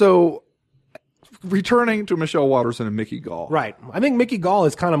out. So, returning to Michelle Waterson and Mickey Gall. Right. I think Mickey Gall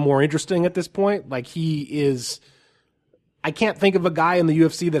is kind of more interesting at this point. Like, he is... I can't think of a guy in the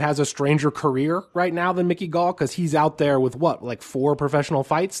UFC that has a stranger career right now than Mickey Gall, because he's out there with 4 professional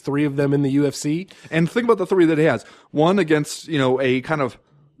fights, 3 of them in the UFC. And think about the 3 that he has. One against, a kind of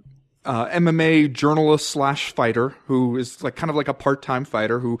MMA journalist / fighter who is kind of like a part-time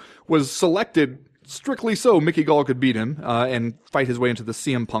fighter who was selected strictly so Mickey Gall could beat him and fight his way into the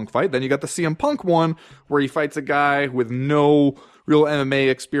CM Punk fight. Then you got the CM Punk one where he fights a guy with no real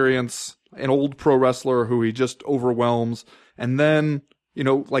MMA experience, an old pro wrestler who he just overwhelms. And then,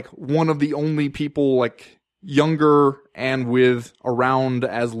 one of the only people younger and with around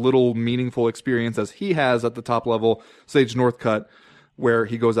as little meaningful experience as he has at the top level, Sage Northcutt, where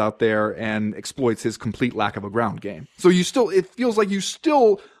he goes out there and exploits his complete lack of a ground game. So it feels like you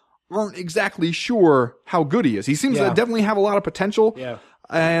still aren't exactly sure how good he is. He seems to definitely have a lot of potential. Yeah.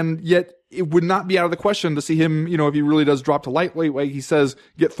 And yet it would not be out of the question to see him, if he really does drop to lightweight, like he says,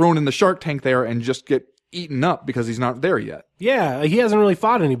 get thrown in the Shark Tank there and just get eaten up because he's not there yet. Yeah, he hasn't really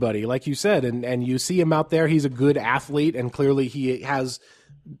fought anybody, like you said, and you see him out there. He's a good athlete, and clearly he has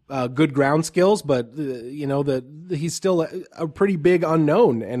good ground skills, but he's still a pretty big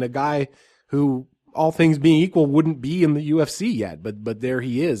unknown and a guy who, all things being equal, wouldn't be in the UFC yet. But there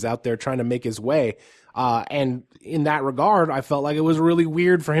he is out there trying to make his way. And in that regard, I felt like it was really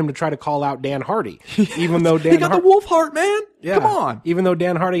weird for him to try to call out Dan Hardy, even though he got the wolf heart, man. Yeah, come on. Even though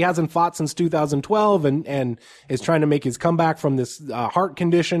Dan Hardy hasn't fought since 2012 and is trying to make his comeback from this heart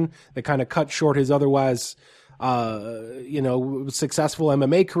condition that kind of cut short his otherwise successful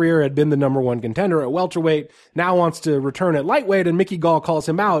MMA career, had been the number one contender at welterweight, now wants to return at lightweight, and Mickey Gall calls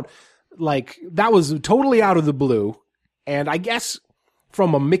him out. Like, that was totally out of the blue. And I guess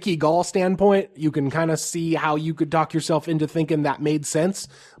from a Mickey Gall standpoint, you can kind of see how you could talk yourself into thinking that made sense,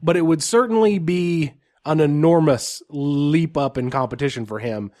 but it would certainly be an enormous leap up in competition for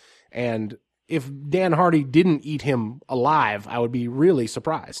him. And if Dan Hardy didn't eat him alive, I would be really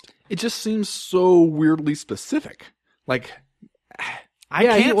surprised. It just seems so weirdly specific. Like, I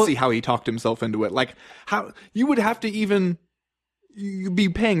can't see how he talked himself into it. Like, how you would have to even be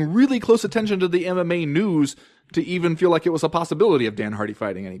paying really close attention to the MMA news to even feel like it was a possibility of Dan Hardy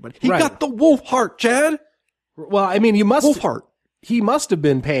fighting anybody. He got the wolf heart, Chad. Well, I mean, wolf heart. He must have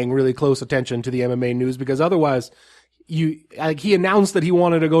been paying really close attention to the MMA news, because otherwise he announced that he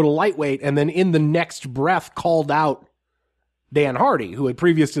wanted to go to lightweight and then in the next breath called out Dan Hardy, who had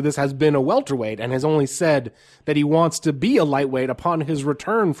previous to this has been a welterweight and has only said that he wants to be a lightweight upon his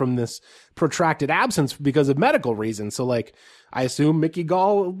return from this protracted absence because of medical reasons. So, like, I assume Mickey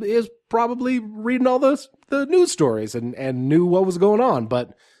Gall is probably reading all the news stories and knew what was going on,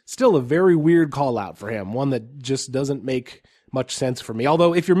 but still a very weird call out for him, one that just doesn't make much sense for me.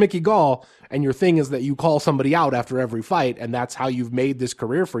 Although if you're Mickey Gall and your thing is that you call somebody out after every fight and that's how you've made this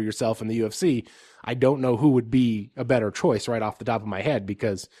career for yourself in the UFC, I don't know who would be a better choice right off the top of my head,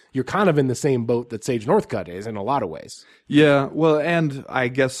 because you're kind of in the same boat that Sage Northcutt is in a lot of ways. Yeah, well, and I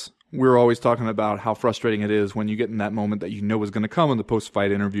guess we're always talking about how frustrating it is when you get in that moment that you know is going to come in the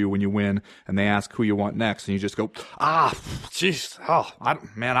post-fight interview when you win, and they ask who you want next, and you just go, jeez,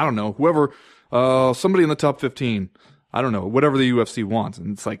 I don't know. Whoever, somebody in the top 15, I don't know, whatever the UFC wants.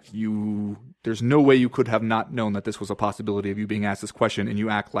 And it's like there's no way you could have not known that this was a possibility of you being asked this question, and you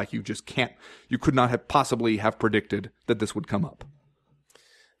act like you just can't, you could not have possibly have predicted that this would come up.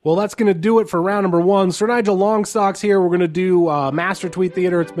 Well, that's going to do it for round number one. Sir Nigel Longstocks here. We're going to do Master Tweet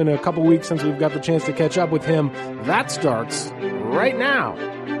Theater. It's been a couple weeks since we've got the chance to catch up with him. That starts right now.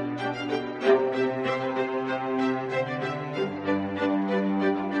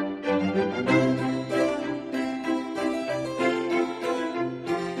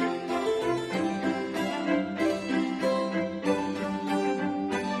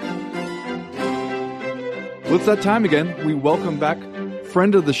 Well, it's that time again. We welcome back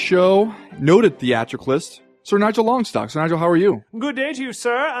friend of the show, noted theatricalist, Sir Nigel Longstock. Sir Nigel, how are you? Good day to you,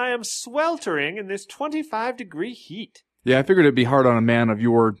 sir. I am sweltering in this 25-degree heat. Yeah, I figured it'd be hard on a man of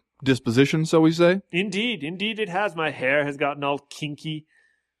your disposition, so we say. Indeed it has. My hair has gotten all kinky.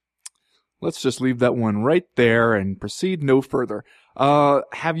 Let's just leave that one right there and proceed no further.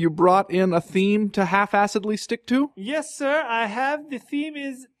 Have you brought in a theme to half-assedly stick to? Yes, sir, I have. The theme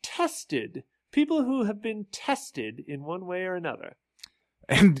is tested. People who have been tested in one way or another.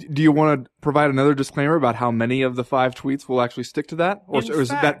 And do you want to provide another disclaimer about how many of the 5 tweets will actually stick to that? Or is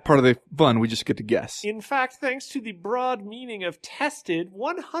that part of the fun? We just get to guess. In fact, thanks to the broad meaning of tested,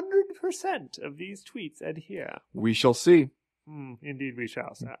 100% of these tweets adhere. We shall see. Indeed we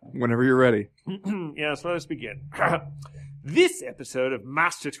shall, sir. Whenever you're ready. Yes, let us begin. This episode of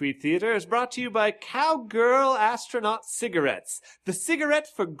Master Tweet Theater is brought to you by Cowgirl Astronaut Cigarettes, the cigarette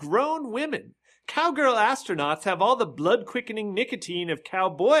for grown women. Cowgirl astronauts have all the blood-quickening nicotine of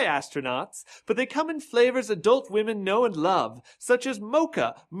cowboy astronauts, but they come in flavors adult women know and love, such as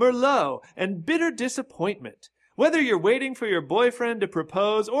mocha, Merlot, and bitter disappointment. Whether you're waiting for your boyfriend to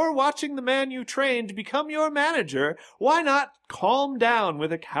propose or watching the man you trained become your manager, why not calm down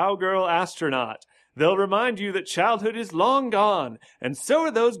with a Cowgirl astronaut? They'll remind you that childhood is long gone, and so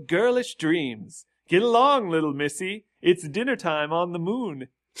are those girlish dreams. Get along, little missy. It's dinner time on the moon.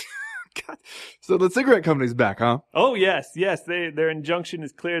 God. So the cigarette company's back, huh? Oh, yes. Their injunction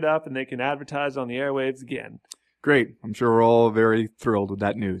is cleared up and they can advertise on the airwaves again. Great. I'm sure we're all very thrilled with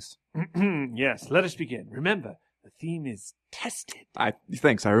that news. Yes, let us begin. Remember, the theme is tested.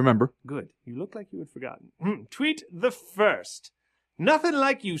 Thanks, I remember. Good. You look like you had forgotten. Tweet the first. Nothing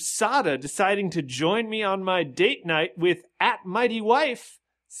like USADA deciding to join me on my date night with @MightyWife.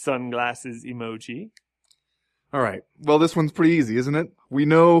 Sunglasses emoji. All right. Well, this one's pretty easy, isn't it? We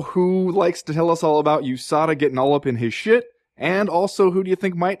know who likes to tell us all about USADA getting all up in his shit. And also, who do you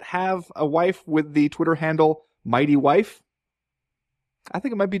think might have a wife with the Twitter handle MightyWife? I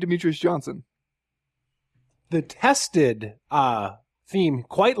think it might be Demetrius Johnson. The tested theme,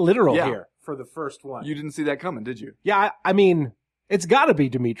 quite literal Yeah. here for the first one. You didn't see that coming, did you? Yeah, I mean, it's got to be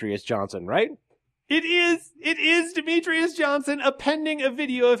Demetrius Johnson, right? It is Demetrius Johnson appending a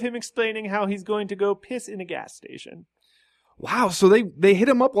video of him explaining how he's going to go piss in a gas station. Wow, so they hit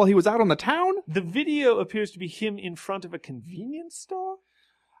him up while he was out on the town? The video appears to be him in front of a convenience store.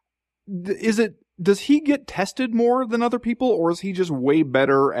 Does he get tested more than other people, or is he just way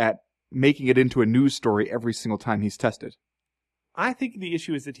better at making it into a news story every single time he's tested? I think the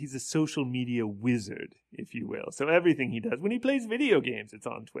issue is that he's a social media wizard, if you will. So everything he does, when he plays video games, it's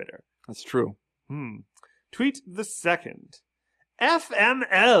on Twitter. That's true. Tweet the second.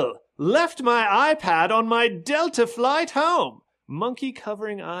 FML left my iPad on my Delta flight home. Monkey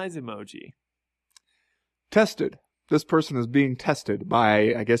covering eyes emoji. Tested. This person is being tested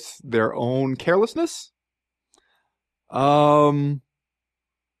by, I guess, their own carelessness? Monkey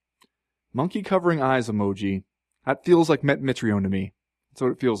covering eyes emoji. That feels like Met Mitrione to me. That's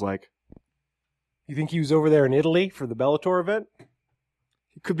what it feels like. You think he was over there in Italy for the Bellator event?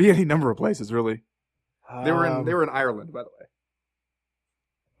 It could be any number of places, really. They were in Ireland, by the way.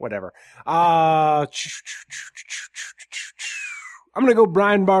 Whatever. I'm gonna go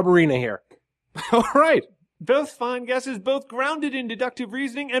Brian Barberina here. All right. Both fine guesses, both grounded in deductive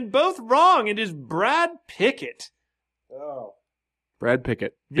reasoning, and both wrong. It is Brad Pickett. Oh. Brad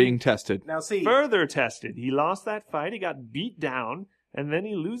Pickett being tested. Now see. Further tested. He lost that fight, he got beat down, and then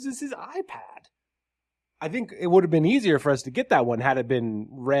he loses his iPad. I think it would have been easier for us to get that one had it been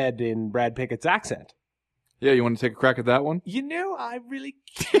read in Brad Pickett's accent. Yeah, you want to take a crack at that one? You know, I really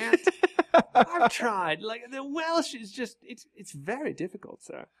can't. I've tried. Like, the Welsh is just, it's very difficult,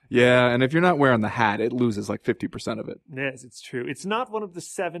 sir. Yeah, and if you're not wearing the hat, it loses like 50% of it. Yes, it's true. It's not one of the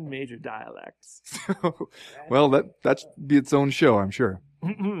 7 major dialects. Well, that'd be its own show, I'm sure.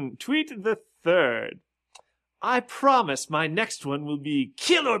 Tweet the third. I promise my next one will be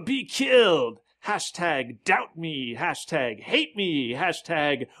kill or be killed. Hashtag doubt me. Hashtag hate me.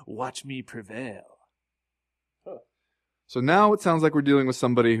 Hashtag watch me prevail. So now it sounds like we're dealing with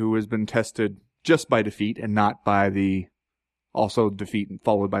somebody who has been tested just by defeat and not by the also defeat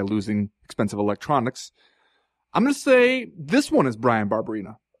followed by losing expensive electronics. I'm going to say this one is Brian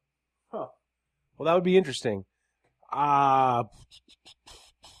Barberina. Huh. Well, that would be interesting. I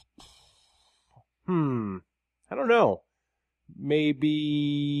don't know.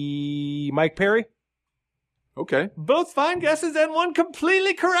 Maybe Mike Perry? Okay. Both fine guesses and one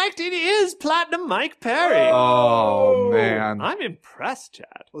completely correct. It is Platinum Mike Perry. Oh, man. I'm impressed,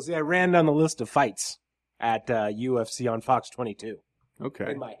 Chad. Well, see, I ran down the list of fights at UFC on Fox 22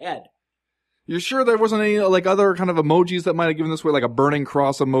 Okay. in my head. You sure there wasn't any like other kind of emojis that might have given this away, like a burning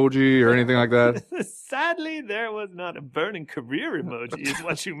cross emoji or anything like that? Sadly, there was not a burning career emoji, is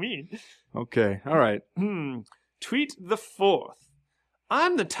what you mean. Okay. All right. Tweet the fourth.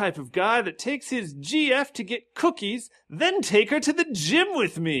 I'm the type of guy that takes his GF to get cookies, then take her to the gym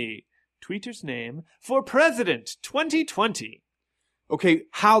with me. Tweeter's name for President 2020. Okay,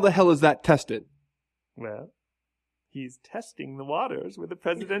 how the hell is that tested? Well, he's testing the waters with a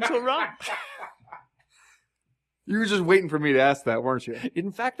presidential run. You were just waiting for me to ask that, weren't you?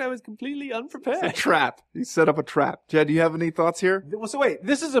 In fact, I was completely A unprepared. trap. He set up a trap. Chad, do you have any thoughts here? Well, so wait,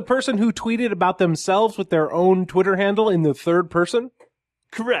 this is a person who tweeted about themselves with their own Twitter handle in the third person?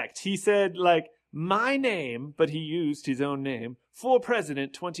 Correct. He said, like, my name, but he used his own name, for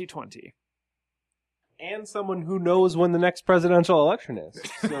President 2020. And someone who knows when the next presidential election is.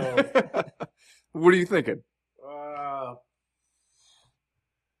 So, What are you thinking?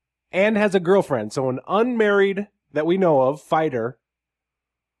 and has a girlfriend, so an unmarried that we know of, fighter,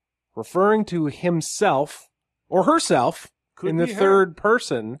 referring to himself or herself Could in the be her. third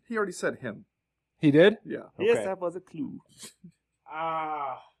person. He already said him. He did? Yeah. Yes, Okay. that was a clue.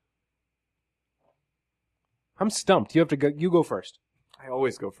 I'm stumped. You have to go. You go first. I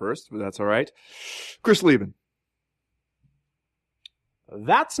always go first, but that's all right. Chris Lieben.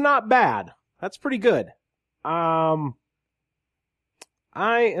 That's not bad. That's pretty good. I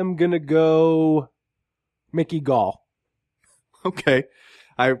am gonna go Mickey Gall. Okay.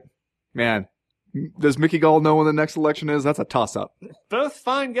 Does Mickey Gall know when the next election is? That's a toss-up. Both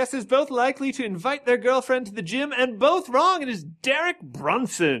fine guesses, both likely to invite their girlfriend to the gym, and both wrong. It is Derek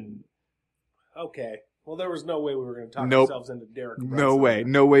Brunson. Okay. Well, there was no way we were going to talk Nope. ourselves into Derek Brunson. No way.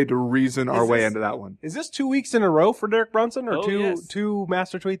 No way to reason our Is way this- into that one. Is this 2 weeks in a row for Derek Brunson, or Oh, two yes. two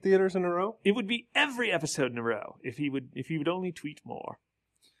Master Tweet Theaters in a row? It would be every episode in a row if he would only tweet more.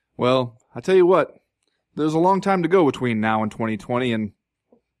 Well, I tell you what. There's a long time to go between now and 2020, and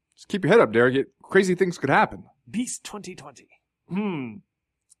just keep your head up, Derek. Crazy things could happen. Beast 2020.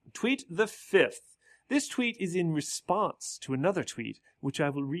 Tweet the 5th. This tweet is in response to another tweet, which I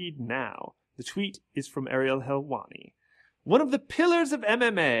will read now. The tweet is from Ariel Helwani. One of the pillars of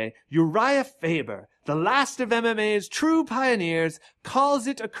MMA, Uriah Faber, the last of MMA's true pioneers, calls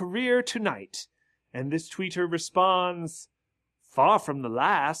it a career tonight. And this tweeter responds, far from the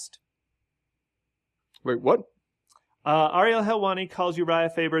last. Wait, what? Ariel Helwani calls Uriah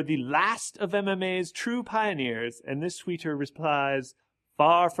Faber the last of MMA's true pioneers, and this tweeter replies,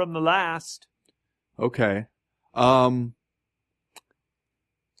 far from the last. Okay.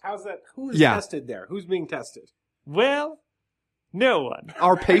 How's that? Who's Yeah. tested there? Who's being tested? Well, no one.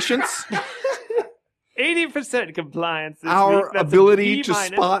 Our patience, 80% compliance this our week. That's a ability B to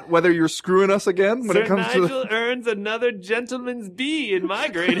minus. spot whether you're screwing us again when Sir it comes Nigel earns another gentleman's B in my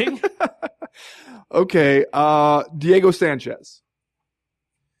grading. to. Okay. Diego Sanchez.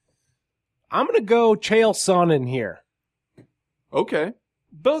 I'm going to go Chael Sonnen here. Okay.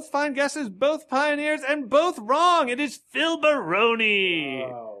 Both fine guesses, both pioneers, and both wrong. It is Phil Baroni.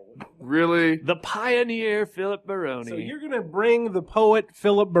 Really? The pioneer, Philip Baroni. So you're going to bring the poet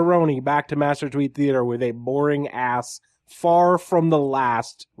Philip Baroni back to Master Tweet Theater with a boring ass, far from the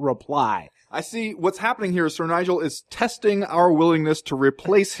last reply. I see what's happening here. Sir Nigel is testing our willingness to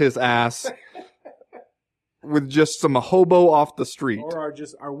replace his ass with just some hobo off the street. Or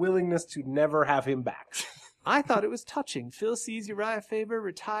our willingness to never have him back. I thought it was touching. Phil sees Uriah Faber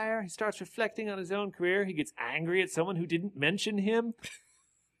retire. He starts reflecting on his own career. He gets angry at someone who didn't mention him.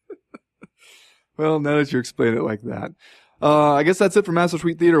 Well, now that you explain it like that. I guess that's it for Master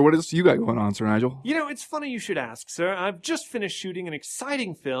Tweet Theater. What else you got going on, Sir Nigel? You know, it's funny you should ask, sir. I've just finished shooting an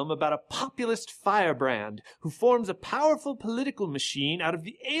exciting film about a populist firebrand who forms a powerful political machine out of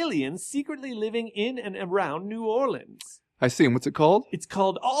the aliens secretly living in and around New Orleans. I see. And what's it called? It's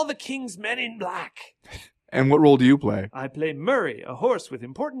called All the King's Men in Black. And what role do you play? I play Murray, a horse with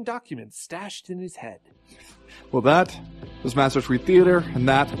important documents stashed in his head. Well, that was Master Tweet Theater, and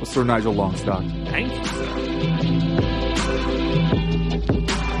that was Sir Nigel Longstock. Thank you, sir.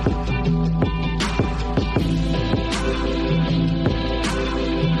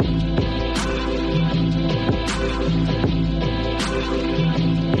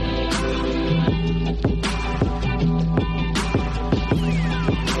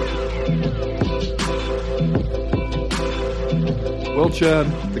 Well, Chad,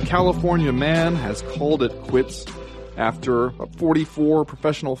 the California man has called it quits after 44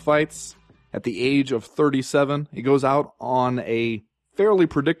 professional fights. At the age of 37, he goes out on a fairly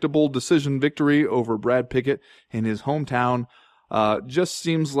predictable decision victory over Brad Pickett in his hometown. Just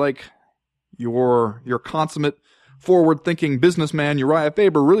seems like your consummate, forward-thinking businessman Uriah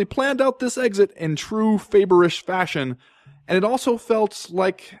Faber really planned out this exit in true Faberish fashion. And it also felt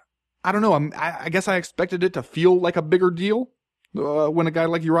like, I don't know, I guess I expected it to feel like a bigger deal. When a guy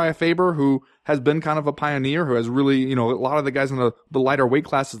like Uriah Faber, who has been kind of a pioneer, who has really, you know, a lot of the guys in the lighter weight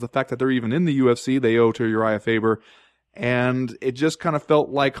classes, the fact that they're even in the UFC, they owe to Uriah Faber. And it just kind of felt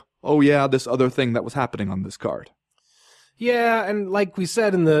like, oh yeah, this other thing that was happening on this card. Yeah, and like we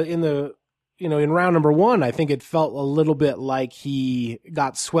said in the you know, in round number 1, I think it felt a little bit like he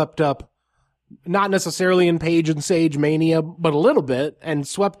got swept up, not necessarily in Page and Sage mania, but a little bit, and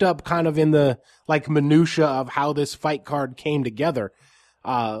swept up kind of in the like minutia of how this fight card came together.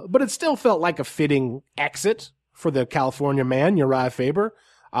 But it still felt like a fitting exit for the California man, Uriah Faber.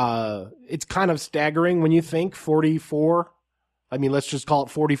 It's kind of staggering when you think 44. I mean, let's just call it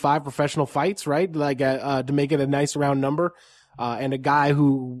 45 professional fights, right? Like, to make it a nice round number. And a guy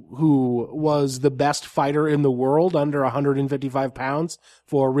who was the best fighter in the world under 155 pounds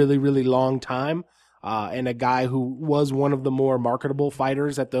for a really, really long time. And a guy who was one of the more marketable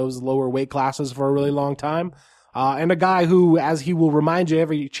fighters at those lower weight classes for a really long time. And a guy who, as he will remind you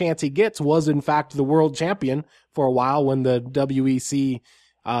every chance he gets, was in fact the world champion for a while when the WEC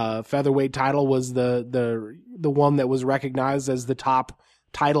featherweight title was the one that was recognized as the top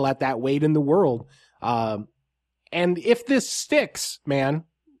title at that weight in the world. And if this sticks, man,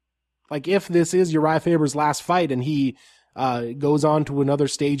 like if this is Uriah Faber's last fight and he goes on to another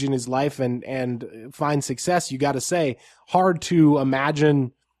stage in his life and finds success, you got to say, hard to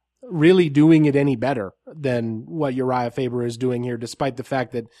imagine really doing it any better than what Uriah Faber is doing here, despite the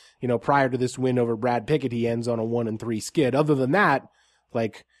fact that, you know, prior to this win over Brad Pickett, he ends on a 1-3 skid. Other than that,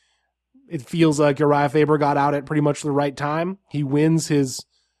 like, it feels like Uriah Faber got out at pretty much the right time. He wins his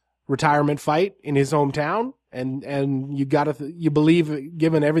retirement fight in his hometown, and you believe,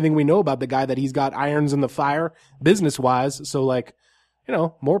 given everything we know about the guy, that he's got irons in the fire business wise. So like,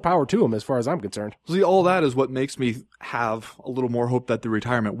 more power to him as far as I'm concerned. See, all that is what makes me have a little more hope that the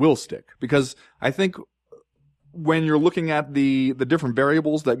retirement will stick, because I think when you're looking at the different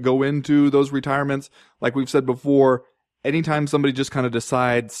variables that go into those retirements, like we've said before, anytime somebody just kind of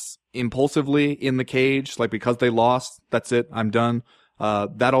decides impulsively in the cage, like because they lost, that's it, I'm done,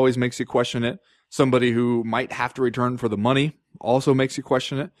 that always makes you question it. Somebody who might have to return for the money also makes you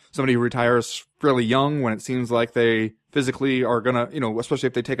question it. Somebody who retires fairly young when it seems like they physically are going to, especially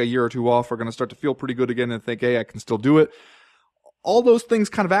if they take a year or two off, are going to start to feel pretty good again and think, hey, I can still do it. All those things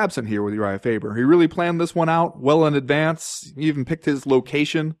kind of absent here with Uriah Faber. He really planned this one out well in advance. He even picked his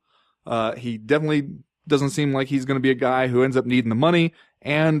location. He definitely doesn't seem like he's going to be a guy who ends up needing the money.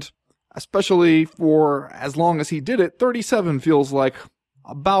 And especially for as long as he did it, 37 feels like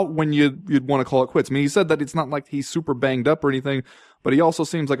about when you'd want to call it quits. I mean, he said that it's not like he's super banged up or anything, but he also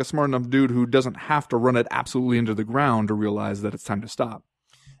seems like a smart enough dude who doesn't have to run it absolutely into the ground to realize that it's time to stop.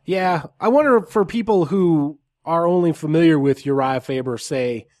 Yeah, I wonder, for people who are only familiar with Uriah Faber,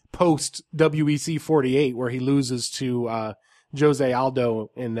 say, post WEC 48, where he loses to Jose Aldo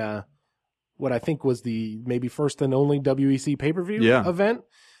in what I think was the maybe first and only WEC pay-per-view event.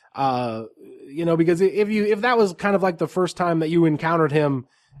 Because if that was kind of like the first time that you encountered him,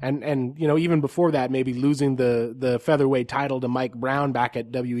 and even before that, maybe losing the featherweight title to Mike Brown back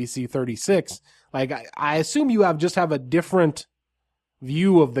at WEC 36, like I assume you have a different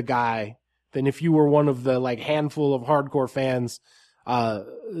view of the guy than if you were one of the like handful of hardcore fans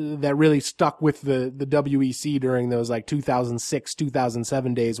that really stuck with the WEC during those like 2006,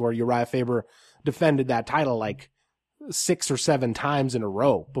 2007 days where Uriah Faber defended that title like 6 or 7 times in a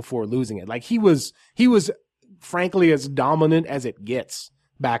row before losing it. Like he was frankly as dominant as it gets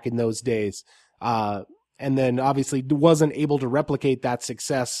back in those days. And then obviously wasn't able to replicate that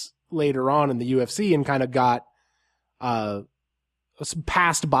success later on in the UFC and kind of got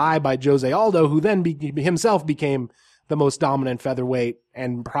passed by Jose Aldo, who then himself became the most dominant featherweight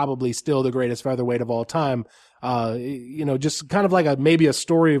and probably still the greatest featherweight of all time. Just kind of like maybe a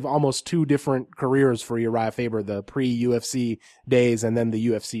story of almost 2 different careers for Uriah Faber, the pre-UFC days and then the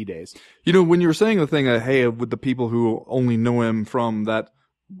UFC days. When you were saying the thing, hey, with the people who only know him from that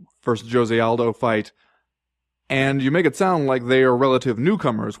first Jose Aldo fight, and you make it sound like they are relative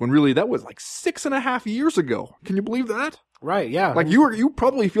newcomers, when really that was like 6.5 years ago. Can you believe that? Right, yeah. Like you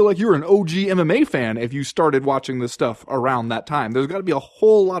probably feel like you're an OG MMA fan if you started watching this stuff around that time. There's got to be a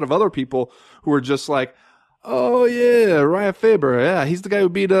whole lot of other people who are just like, oh yeah, Uriah Faber, yeah, he's the guy who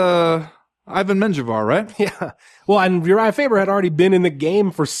beat Ivan Menjivar, right? Yeah. Well, and Uriah Faber had already been in the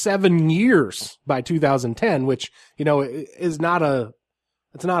game for 7 years by 2010, which is it's not a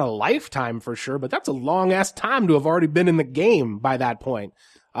lifetime for sure, but that's a long ass time to have already been in the game by that point.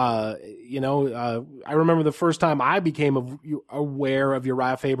 I remember the first time I became aware of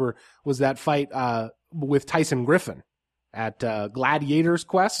Uriah Faber was that fight with Tyson Griffin at Gladiator's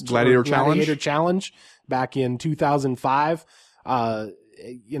Quest, Gladiator Challenge back in 2005. And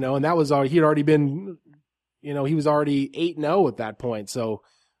that was he'd already been, he was already 8-0 at that point. So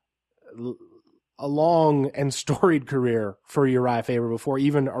a long and storied career for Uriah Faber before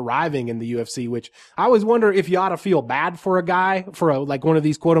even arriving in the UFC, which I always wonder if you ought to feel bad for a guy, like one of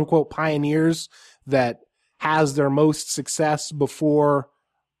these quote unquote pioneers that has their most success before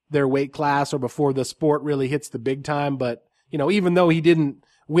their weight class or before the sport really hits the big time. But, even though he didn't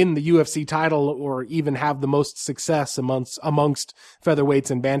win the UFC title or even have the most success amongst featherweights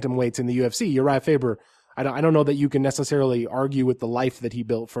and bantamweights in the UFC, Uriah Faber, I don't know that you can necessarily argue with the life that he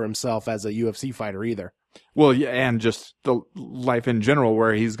built for himself as a UFC fighter either. Well, yeah, and just the life in general,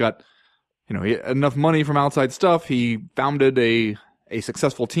 where he's got, enough money from outside stuff. He founded a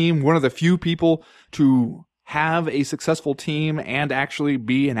successful team, one of the few people to have a successful team and actually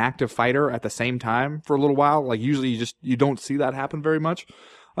be an active fighter at the same time for a little while. Like usually you don't see that happen very much.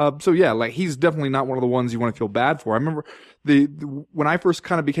 So yeah, like he's definitely not one of the ones you want to feel bad for. I remember when I first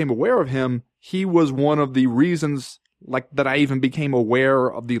kind of became aware of him, he was one of the reasons like that I even became aware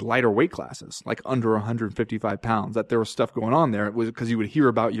of the lighter weight classes, like under 155 pounds, that there was stuff going on there. It was because you would hear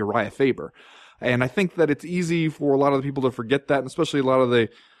about Uriah Faber. And I think that it's easy for a lot of the people to forget that, and especially a lot of the,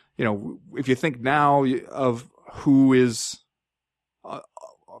 if you think now of who is, at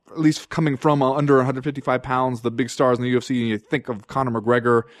least coming from under 155 pounds, the big stars in the UFC, and you think of Conor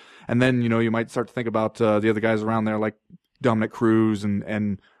McGregor, and then, you might start to think about the other guys around there like Dominic Cruz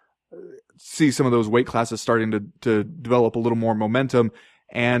and see some of those weight classes starting to develop a little more momentum.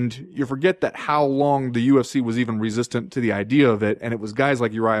 And you forget that how long the UFC was even resistant to the idea of it. And it was guys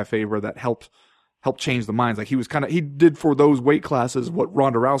like Uriah Faber that helped change the minds. Like he did for those weight classes what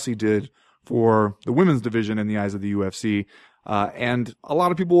Ronda Rousey did for the women's division in the eyes of the UFC. And a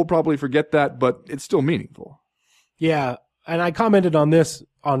lot of people will probably forget that, but it's still meaningful. Yeah. And I commented on this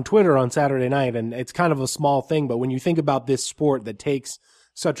on Twitter on Saturday night, and it's kind of a small thing, but when you think about this sport that takes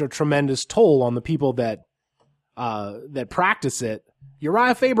such a tremendous toll on the people that practice it,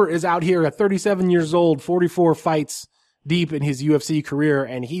 Uriah Faber is out here at 37 years old, 44 fights deep in his UFC career,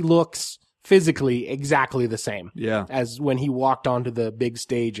 and he looks physically exactly the same as when he walked onto the big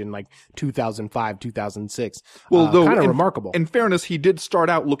stage in like 2005, 2006. Well, though, kind of remarkable. In fairness, he did start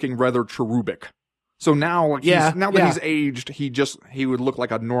out looking rather cherubic. So now, that he's aged, he would look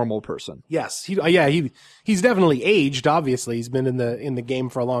like a normal person. Yes, he's definitely aged. Obviously, he's been in the game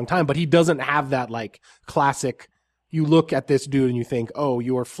for a long time, but he doesn't have that like classic. You look at this dude and you think, oh,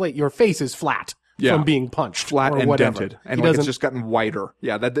 your face is flat from being punched, flat or and whatever. dented, and like it's just gotten wider.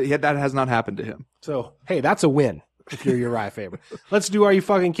 Yeah, that has not happened to him. So hey, that's a win if you're Uriah Faber. Let's do Are You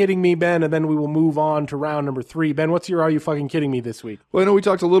Fucking Kidding Me, Ben, and then we will move on to round number 3. Ben, what's your Are You Fucking Kidding Me this week? Well, I know we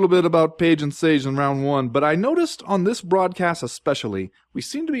talked a little bit about Paige and Sage in round 1, but I noticed on this broadcast especially, we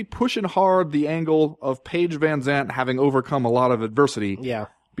seem to be pushing hard the angle of Paige Van Zandt having overcome a lot of adversity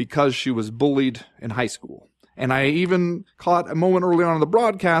because she was bullied in high school. And I even caught a moment early on in the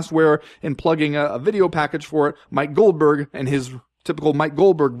broadcast where, in plugging a video package for it, Mike Goldberg, and his typical Mike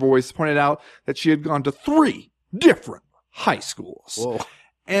Goldberg voice, pointed out that she had gone to 3 different high schools. Whoa.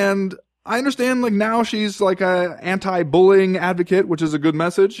 And I understand, like, now she's like a anti-bullying advocate, which is a good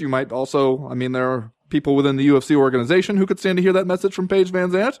message. You might also, there are people within the UFC organization who could stand to hear that message from Paige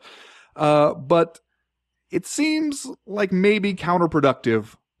Van Zandt. But it seems like maybe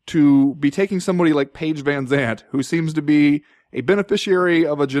counterproductive to be taking somebody like Paige Van Zandt, who seems to be a beneficiary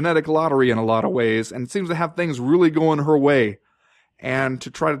of a genetic lottery in a lot of ways, and seems to have things really going her way, and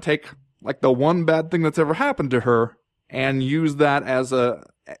to try to take like the one bad thing that's ever happened to her and use that as a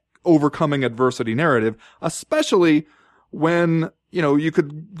overcoming adversity narrative, especially when, you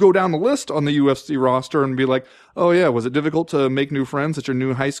could go down the list on the UFC roster and be like, oh yeah, was it difficult to make new friends at your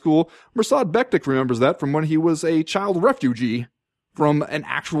new high school? Mirsad Bektic remembers that from when he was a child refugee from an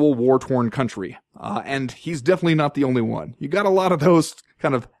actual war-torn country. And he's definitely not the only one. You got a lot of those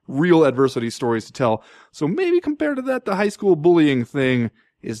kind of real adversity stories to tell. So maybe compared to that, the high school bullying thing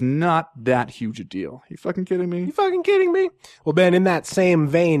is not that huge a deal. You fucking kidding me? You fucking kidding me? Well, Ben, in that same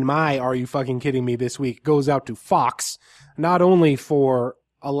vein, my Are You Fucking Kidding Me this week goes out to Fox, not only for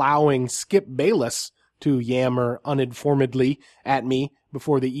allowing Skip Bayless to yammer uninformedly at me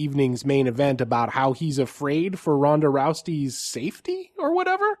before the evening's main event about how he's afraid for Ronda Rousey's safety or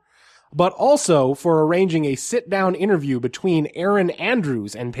whatever, but also for arranging a sit-down interview between Erin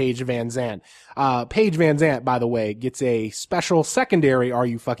Andrews and Paige Van Zandt. Paige Van Zandt, by the way, gets a special secondary Are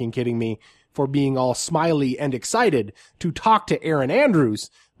You Fucking Kidding Me for being all smiley and excited to talk to Erin Andrews,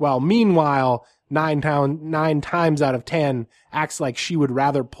 while meanwhile, 9 times out of 10 acts like she would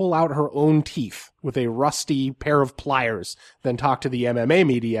rather pull out her own teeth with a rusty pair of pliers than talk to the MMA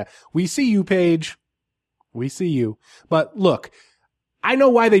media. We see you, Paige. We see you. But look, I know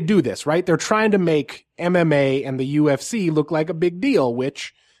why they do this, right? They're trying to make MMA and the UFC look like a big deal,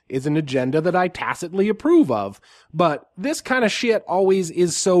 which is an agenda that I tacitly approve of. But this kind of shit always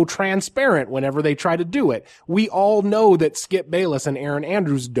is so transparent whenever they try to do it. We all know that Skip Bayless and Erin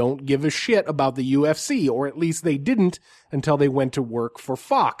Andrews don't give a shit about the UFC, or at least they didn't until they went to work for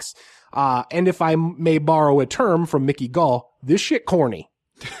Fox. And if I may borrow a term from Mickey Gall, this shit corny.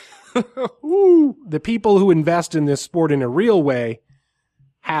 Ooh, the people who invest in this sport in a real way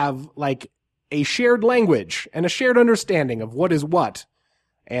have like a shared language and a shared understanding of what is what.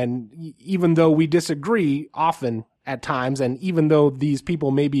 And even though we disagree often at times, and even though these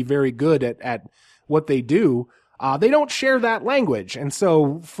people may be very good at what they do, they don't share that language. And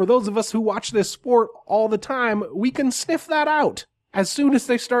so for those of us who watch this sport all the time, we can sniff that out as soon as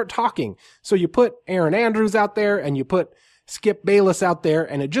they start talking. So you put Erin Andrews out there and you put Skip Bayless out there,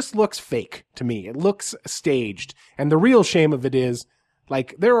 and it just looks fake to me. It looks staged. And the real shame of it is,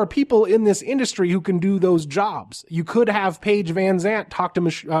 like, there are people in this industry who can do those jobs. You could have Paige Van Zandt talk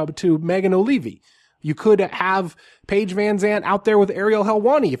to Megan O'Leary. You could have Paige Van Zandt out there with Ariel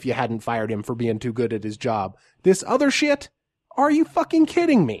Helwani if you hadn't fired him for being too good at his job. This other shit? Are you fucking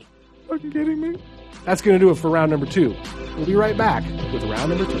kidding me? Fucking kidding me? That's going to do it for round number 2. We'll be right back with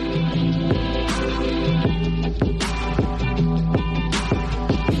round number 2.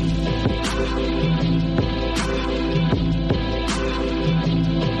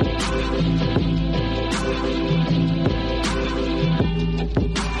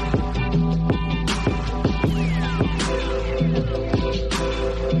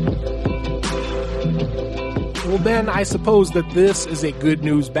 then I suppose that this is a good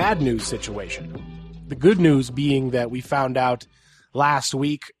news, bad news situation. The good news being that we found out last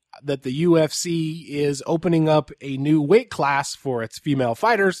week that the UFC is opening up a new weight class for its female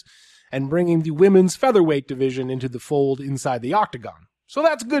fighters and bringing the women's featherweight division into the fold inside the octagon. So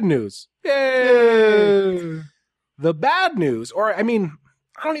that's good news. Yay! The bad news, or I mean,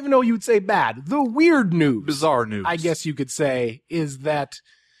 I don't even know you'd say bad. The weird news. Bizarre news. I guess you could say, is that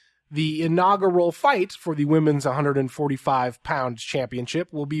the inaugural fight for the women's 145-pound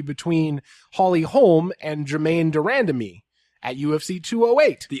championship will be between Holly Holm and Jermaine Durandamy at UFC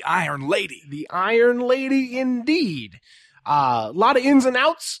 208. The Iron Lady. The Iron Lady, indeed. A lot of ins and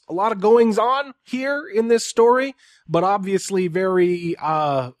outs, a lot of goings on here in this story, but obviously very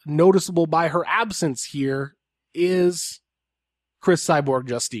noticeable by her absence here is Chris Cyborg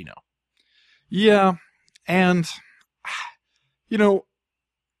Justino. Yeah, and, you know,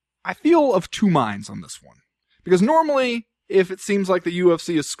 I feel of two minds on this one. Because normally, if it seems like the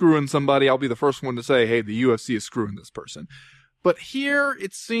UFC is screwing somebody, I'll be the first one to say, hey, the UFC is screwing this person. But here,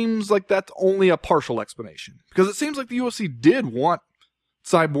 it seems like that's only a partial explanation. Because it seems like the UFC did want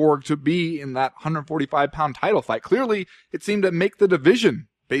Cyborg to be in that 145-pound title fight. Clearly, it seemed to make the division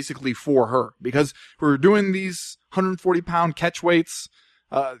basically for her. Because we're doing these 140-pound catch weights,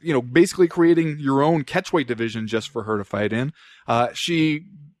 basically creating your own catchweight division just for her to fight in. She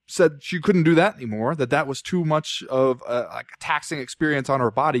said she couldn't do that anymore, that was too much of a taxing experience on her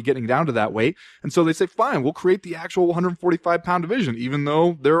body getting down to that weight. And so they say, fine, we'll create the actual 145-pound division, even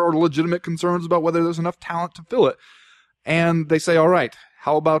though there are legitimate concerns about whether there's enough talent to fill it. And they say, all right,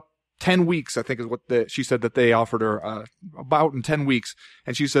 how about 10 weeks, I think is what she said that they offered her, about in 10 weeks.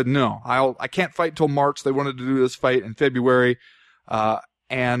 And she said, no, I can't fight till March. They wanted to do this fight in February. So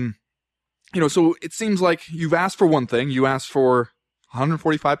it seems like you've asked for one thing. You asked for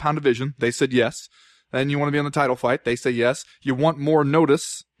 145-pound division. They said yes. Then you want to be on the title fight. They say yes. You want more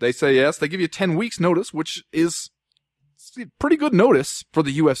notice. They say yes. They give you 10 weeks notice, which is pretty good notice for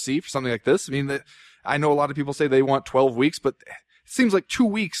the UFC for something like this. I mean, I know a lot of people say they want 12 weeks, but it seems like 2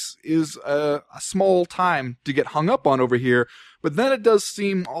 weeks is a small time to get hung up on over here. But then it does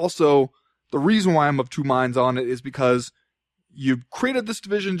seem also, the reason why I'm of two minds on it is because you created this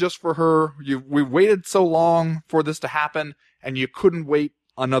division just for her. We waited so long for this to happen, and you couldn't wait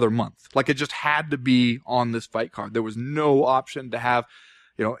another month. Like, it just had to be on this fight card. There was no option to have,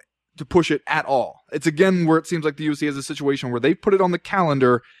 to push it at all. It's again where it seems like the UFC has a situation where they put it on the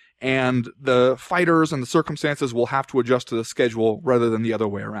calendar, and the fighters and the circumstances will have to adjust to the schedule rather than the other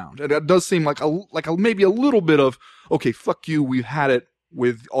way around. And it does seem like maybe a little bit of, okay, fuck you, we've had it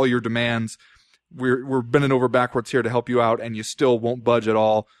with all your demands. We're bending over backwards here to help you out, and you still won't budge at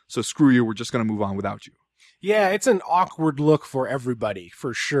all. So screw you. We're just going to move on without you. Yeah, it's an awkward look for everybody,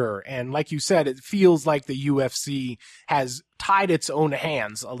 for sure. And like you said, it feels like the UFC has tied its own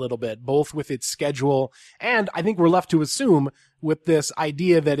hands a little bit, both with its schedule, and I think we're left to assume with this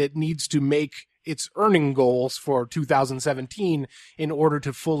idea that it needs to make its earning goals for 2017 in order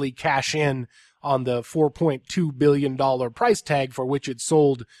to fully cash in on the $4.2 billion price tag for which it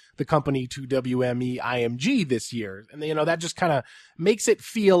sold the company to WME IMG this year. And, that just kind of makes it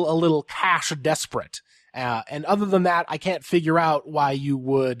feel a little cash desperate. And other than that, I can't figure out why you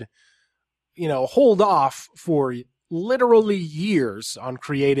would, hold off for literally years on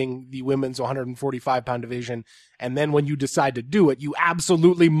creating the women's 145-pound division. And then when you decide to do it, you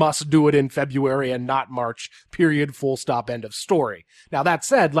absolutely must do it in February and not March, period, full stop, end of story. Now, that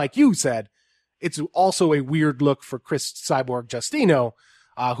said, like you said, it's also a weird look for Chris Cyborg Justino,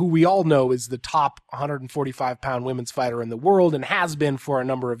 who we all know is the top 145-pound women's fighter in the world and has been for a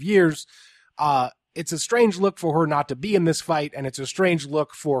number of years. It's a strange look for her not to be in this fight, and it's a strange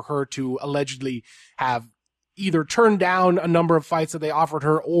look for her to allegedly have either turned down a number of fights that they offered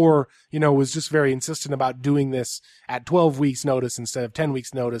her or, was just very insistent about doing this at 12 weeks notice instead of 10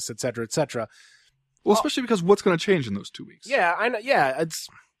 weeks notice, et cetera, et cetera. Well, especially because what's going to change in those 2 weeks? Yeah, I know. Yeah, it's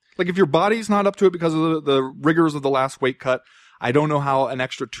like if your body's not up to it because of the rigors of the last weight cut, I don't know how an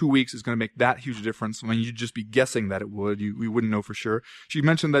extra 2 weeks is going to make that huge difference. I mean, you'd just be guessing that it would. We wouldn't know for sure. She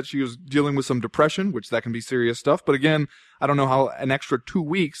mentioned that she was dealing with some depression, which that can be serious stuff. But again, I don't know how an extra 2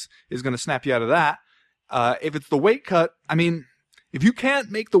 weeks is going to snap you out of that. If it's the weight cut, I mean, if you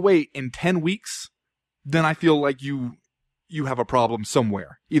can't make the weight in 10 weeks, then I feel like you have a problem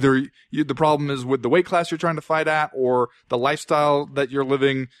somewhere. Either the problem is with the weight class you're trying to fight at, or the lifestyle that you're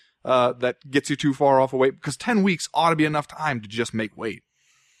living that gets you too far off a weight, because 10 weeks ought to be enough time to just make weight.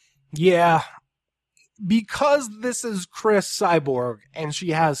 Yeah. Because this is Chris Cyborg, and she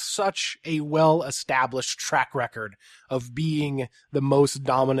has such a well-established track record of being the most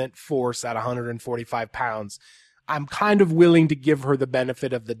dominant force at 145 pounds, I'm kind of willing to give her the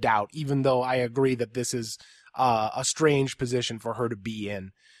benefit of the doubt, even though I agree that this is a strange position for her to be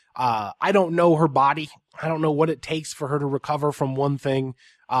in. I don't know her body. I don't know what it takes for her to recover from one thing.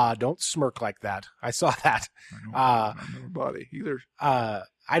 Don't smirk like that. I saw that. I don't know her body either.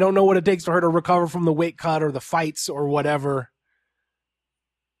 I don't know what it takes for her to recover from the weight cut or the fights or whatever.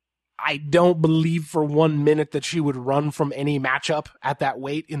 I don't believe for 1 minute that she would run from any matchup at that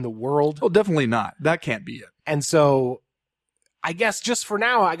weight in the world. Oh, definitely not. That can't be it. And so I guess just for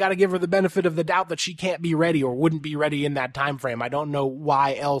now, I got to give her the benefit of the doubt that she can't be ready or wouldn't be ready in that time frame. I don't know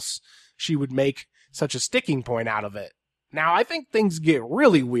why else she would make such a sticking point out of it. Now, I think things get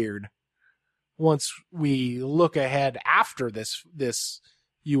really weird once we look ahead after this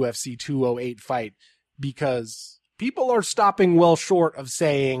UFC 208 fight, because people are stopping well short of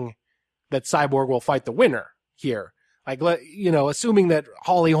saying that Cyborg will fight the winner here. Like, assuming that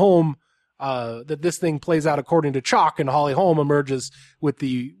Holly Holm, that this thing plays out according to chalk and Holly Holm emerges with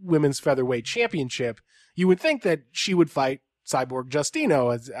the women's featherweight championship, you would think that she would fight Cyborg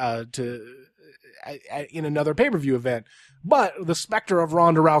Justino in another pay-per-view event. But the specter of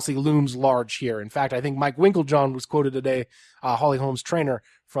Ronda Rousey looms large here. In fact, I think Mike Winklejohn was quoted today, Holly Holm's trainer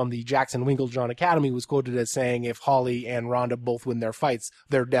from the Jackson Winklejohn Academy was quoted as saying if Holly and Ronda both win their fights,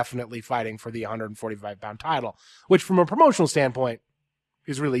 they're definitely fighting for the 145-pound title, which from a promotional standpoint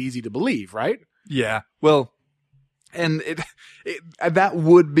is really easy to believe, right? Yeah. Well, and that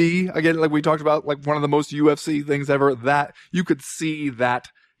would be, again, like we talked about, like one of the most UFC things ever, that you could see that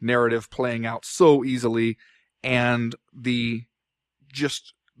narrative playing out so easily, and the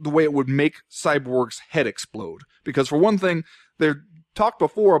way it would make Cyborg's head explode. Because for one thing, there talked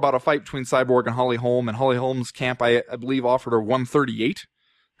before about a fight between Cyborg and Holly Holm's camp, I believe, offered her 138.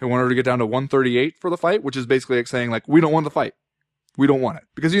 They wanted her to get down to 138 for the fight, which is basically like saying, like, we don't want the fight. We don't want it.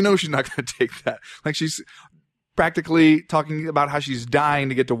 Because you know she's not going to take that. Like, she's practically talking about how she's dying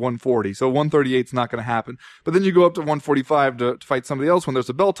to get to 140. So 138 is not going to happen. But then you go up to 145 to fight somebody else when there's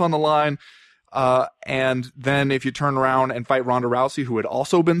a belt on the line. And then if you turn around and fight Ronda Rousey, who had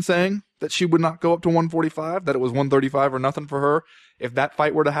also been saying that she would not go up to 145, that it was 135 or nothing for her, if that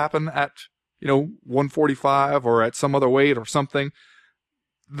fight were to happen at, 145 or at some other weight or something,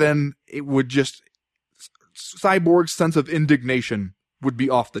 then it would just, Cyborg's sense of indignation would be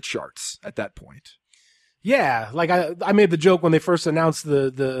off the charts at that point. Yeah, like I made the joke when they first announced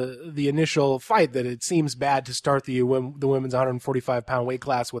the initial fight that it seems bad to start the women's 145-pound weight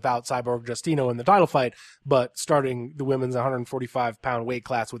class without Cyborg Justino in the title fight, but starting the women's 145-pound weight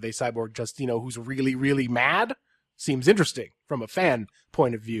class with a Cyborg Justino who's really, really mad seems interesting from a fan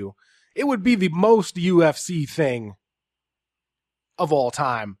point of view. It would be the most UFC thing of all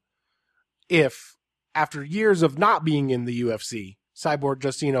time if, after years of not being in the UFC, Cyborg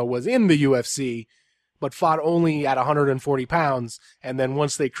Justino was in the UFC, but fought only at 140 pounds, and then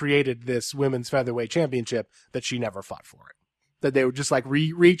once they created this women's featherweight championship, that she never fought for it. That they were just like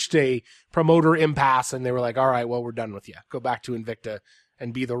reached a promoter impasse, and they were like, all right, well, we're done with you. Go back to Invicta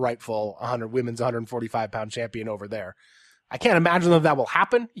and be the rightful women's 145-pound champion over there. I can't imagine that will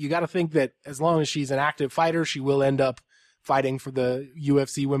happen. You got to think that as long as she's an active fighter, she will end up fighting for the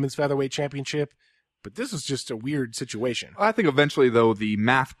UFC women's featherweight championship. But this is just a weird situation. I think eventually, though, the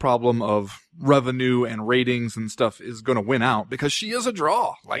math problem of revenue and ratings and stuff is going to win out because she is a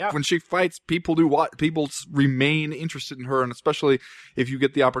draw. Like, when she fights, people remain interested in her. And especially if you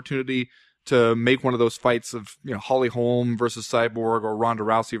get the opportunity to make one of those fights of, Holly Holm versus Cyborg or Ronda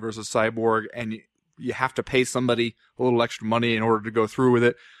Rousey versus Cyborg, and you have to pay somebody a little extra money in order to go through with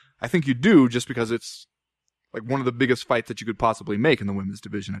it. I think you do, just because it's like one of the biggest fights that you could possibly make in the women's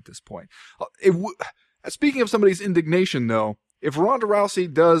division at this point. Speaking of somebody's indignation, though, if Ronda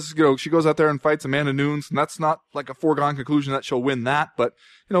Rousey does, she goes out there and fights Amanda Nunes, and that's not like a foregone conclusion that she'll win that, but,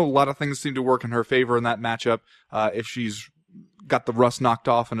 a lot of things seem to work in her favor in that matchup. If she's got the rust knocked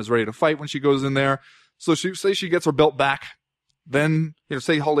off and is ready to fight when she goes in there. So say she gets her belt back, then,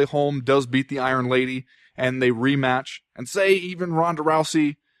 say Holly Holm does beat the Iron Lady and they rematch, and say even Ronda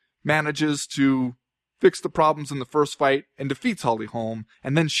Rousey manages to fix the problems in the first fight and defeats Holly Holm,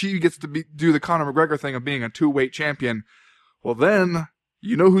 and then she gets to do the Conor McGregor thing of being a two-weight champion, well then,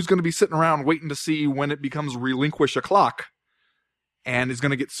 who's going to be sitting around waiting to see when it becomes relinquish a clock, and is going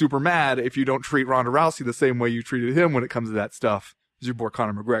to get super mad if you don't treat Ronda Rousey the same way you treated him when it comes to that stuff. Is your boy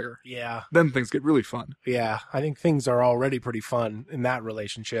Conor McGregor. Yeah. Then things get really fun. Yeah, I think things are already pretty fun in that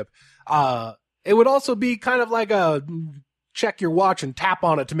relationship. It would also be kind of like a check your watch and tap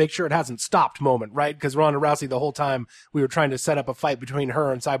on it to make sure it hasn't stopped moment, right? Because Ronda Rousey, the whole time we were trying to set up a fight between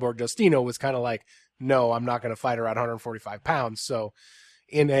her and Cyborg Justino, was kind of like, no, I'm not going to fight her at 145 pounds. So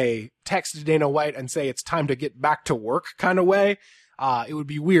in a text Dana White and say it's time to get back to work kind of way, it would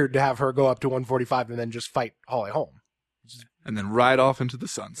be weird to have her go up to 145 and then just fight Holly Holm. And then ride off into the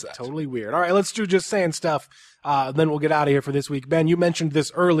sunset. Totally weird. All right, let's do just saying stuff. Then we'll get out of here for this week. Ben, you mentioned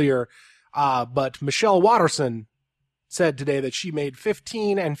this earlier, but Michelle Watterson said today that she made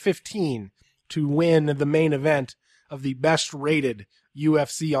 15-15 to win the main event of the best rated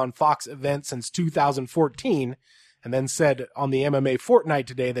UFC on Fox event since 2014, and then said on the MMA Fortnight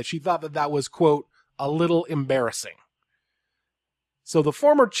today that she thought that was, quote, a little embarrassing. So the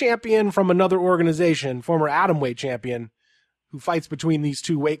former champion from another organization, former atomweight champion, who fights between these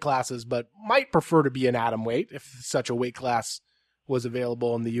two weight classes, but might prefer to be an atomweight if such a weight class was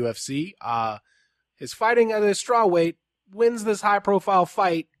available in the UFC, is fighting at a strawweight, wins this high-profile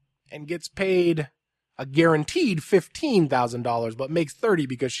fight, and gets paid a guaranteed $15,000, but makes $30,000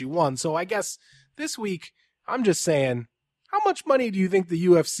 because she won. So I guess this week, I'm just saying, how much money do you think the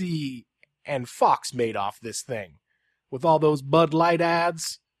UFC and Fox made off this thing? With all those Bud Light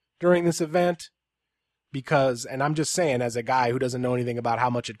ads during this event? Because, and I'm just saying, as a guy who doesn't know anything about how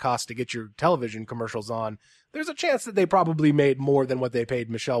much it costs to get your television commercials on, there's a chance that they probably made more than what they paid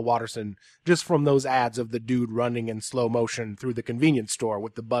Michelle Watterson just from those ads of the dude running in slow motion through the convenience store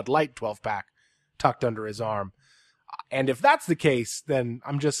with the Bud Light 12-pack tucked under his arm. And if that's the case, then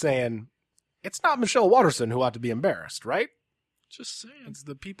I'm just saying, it's not Michelle Watterson who ought to be embarrassed, right? Just saying. It's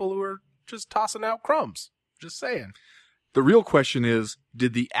the people who are just tossing out crumbs. Just saying. The real question is,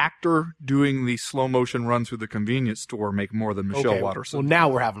 did the actor doing the slow motion run through the convenience store make more than Michelle Watterson? Well, now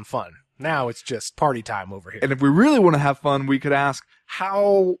we're having fun. Now it's just party time over here. And if we really want to have fun, we could ask,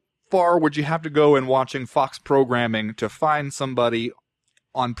 how far would you have to go in watching Fox programming to find somebody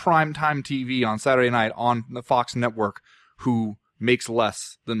on primetime TV on Saturday night on the Fox network who makes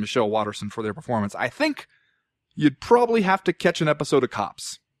less than Michelle Watterson for their performance? I think you'd probably have to catch an episode of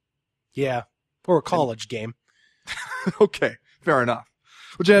Cops. Yeah, or a college game. Okay, fair enough.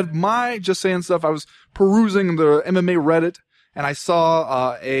 But Jed, my just saying stuff, I was perusing the MMA Reddit, and I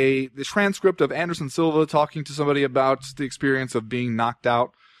saw the transcript of Anderson Silva talking to somebody about the experience of being knocked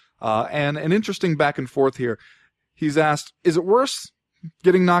out, and an interesting back and forth here. He's asked, is it worse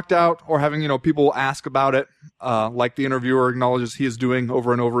getting knocked out or having, people ask about it, like the interviewer acknowledges he is doing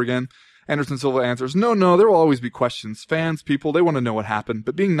over and over again? Anderson Silva answers, no, there will always be questions. Fans, people, they want to know what happened.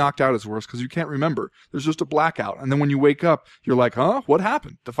 But being knocked out is worse because you can't remember. There's just a blackout. And then when you wake up, you're like, huh? What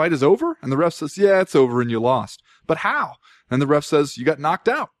happened? The fight is over? And the ref says, yeah, it's over and you lost. But how? And the ref says, you got knocked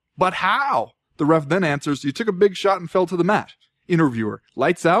out. But how? The ref then answers, you took a big shot and fell to the mat. Interviewer,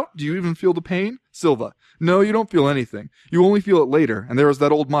 lights out? Do you even feel the pain? Silva, no, you don't feel anything. You only feel it later. And there is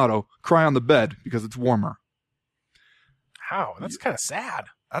that old motto, cry on the bed because it's warmer. How? That's kind of sad.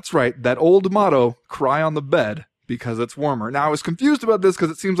 That's right. That old motto, cry on the bed because it's warmer. Now, I was confused about this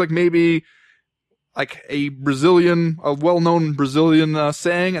because it seems like maybe like a well-known Brazilian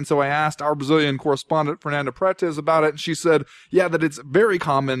saying. And so I asked our Brazilian correspondent, Fernanda Pretes, about it. And she said, yeah, that it's a very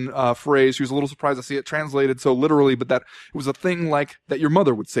common phrase. She was a little surprised to see it translated so literally, but that it was a thing like that your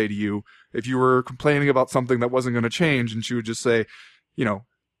mother would say to you if you were complaining about something that wasn't going to change. And she would just say,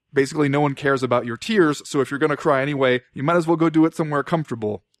 basically, no one cares about your tears, so if you're going to cry anyway, you might as well go do it somewhere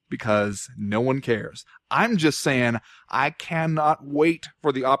comfortable, because no one cares. I'm just saying, I cannot wait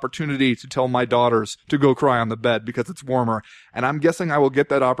for the opportunity to tell my daughters to go cry on the bed because it's warmer, and I'm guessing I will get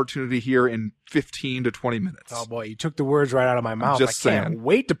that opportunity here in 15 to 20 minutes. Oh boy, you took the words right out of my mouth. I can't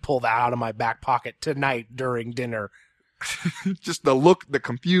wait to pull that out of my back pocket tonight during dinner. Just the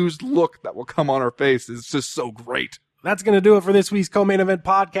confused look that will come on her face is just so great. That's going to do it for this week's Co-Main Event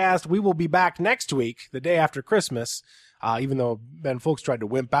podcast. We will be back next week, the day after Christmas, even though Ben Fowlkes tried to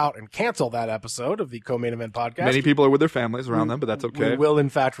wimp out and cancel that episode of the Co-Main Event podcast. Many people are with their families around them, but that's okay. We will, in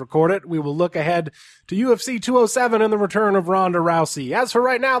fact, record it. We will look ahead to UFC 207 and the return of Ronda Rousey. As for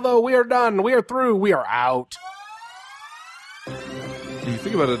right now, though, we are done. We are through. We are out. When you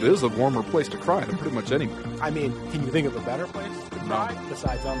think about it, it is a warmer place to cry than pretty much anywhere. I mean, can you think of a better place to cry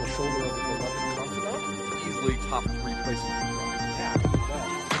besides on the shoulder of the beloved confidant? Easily top 3 places.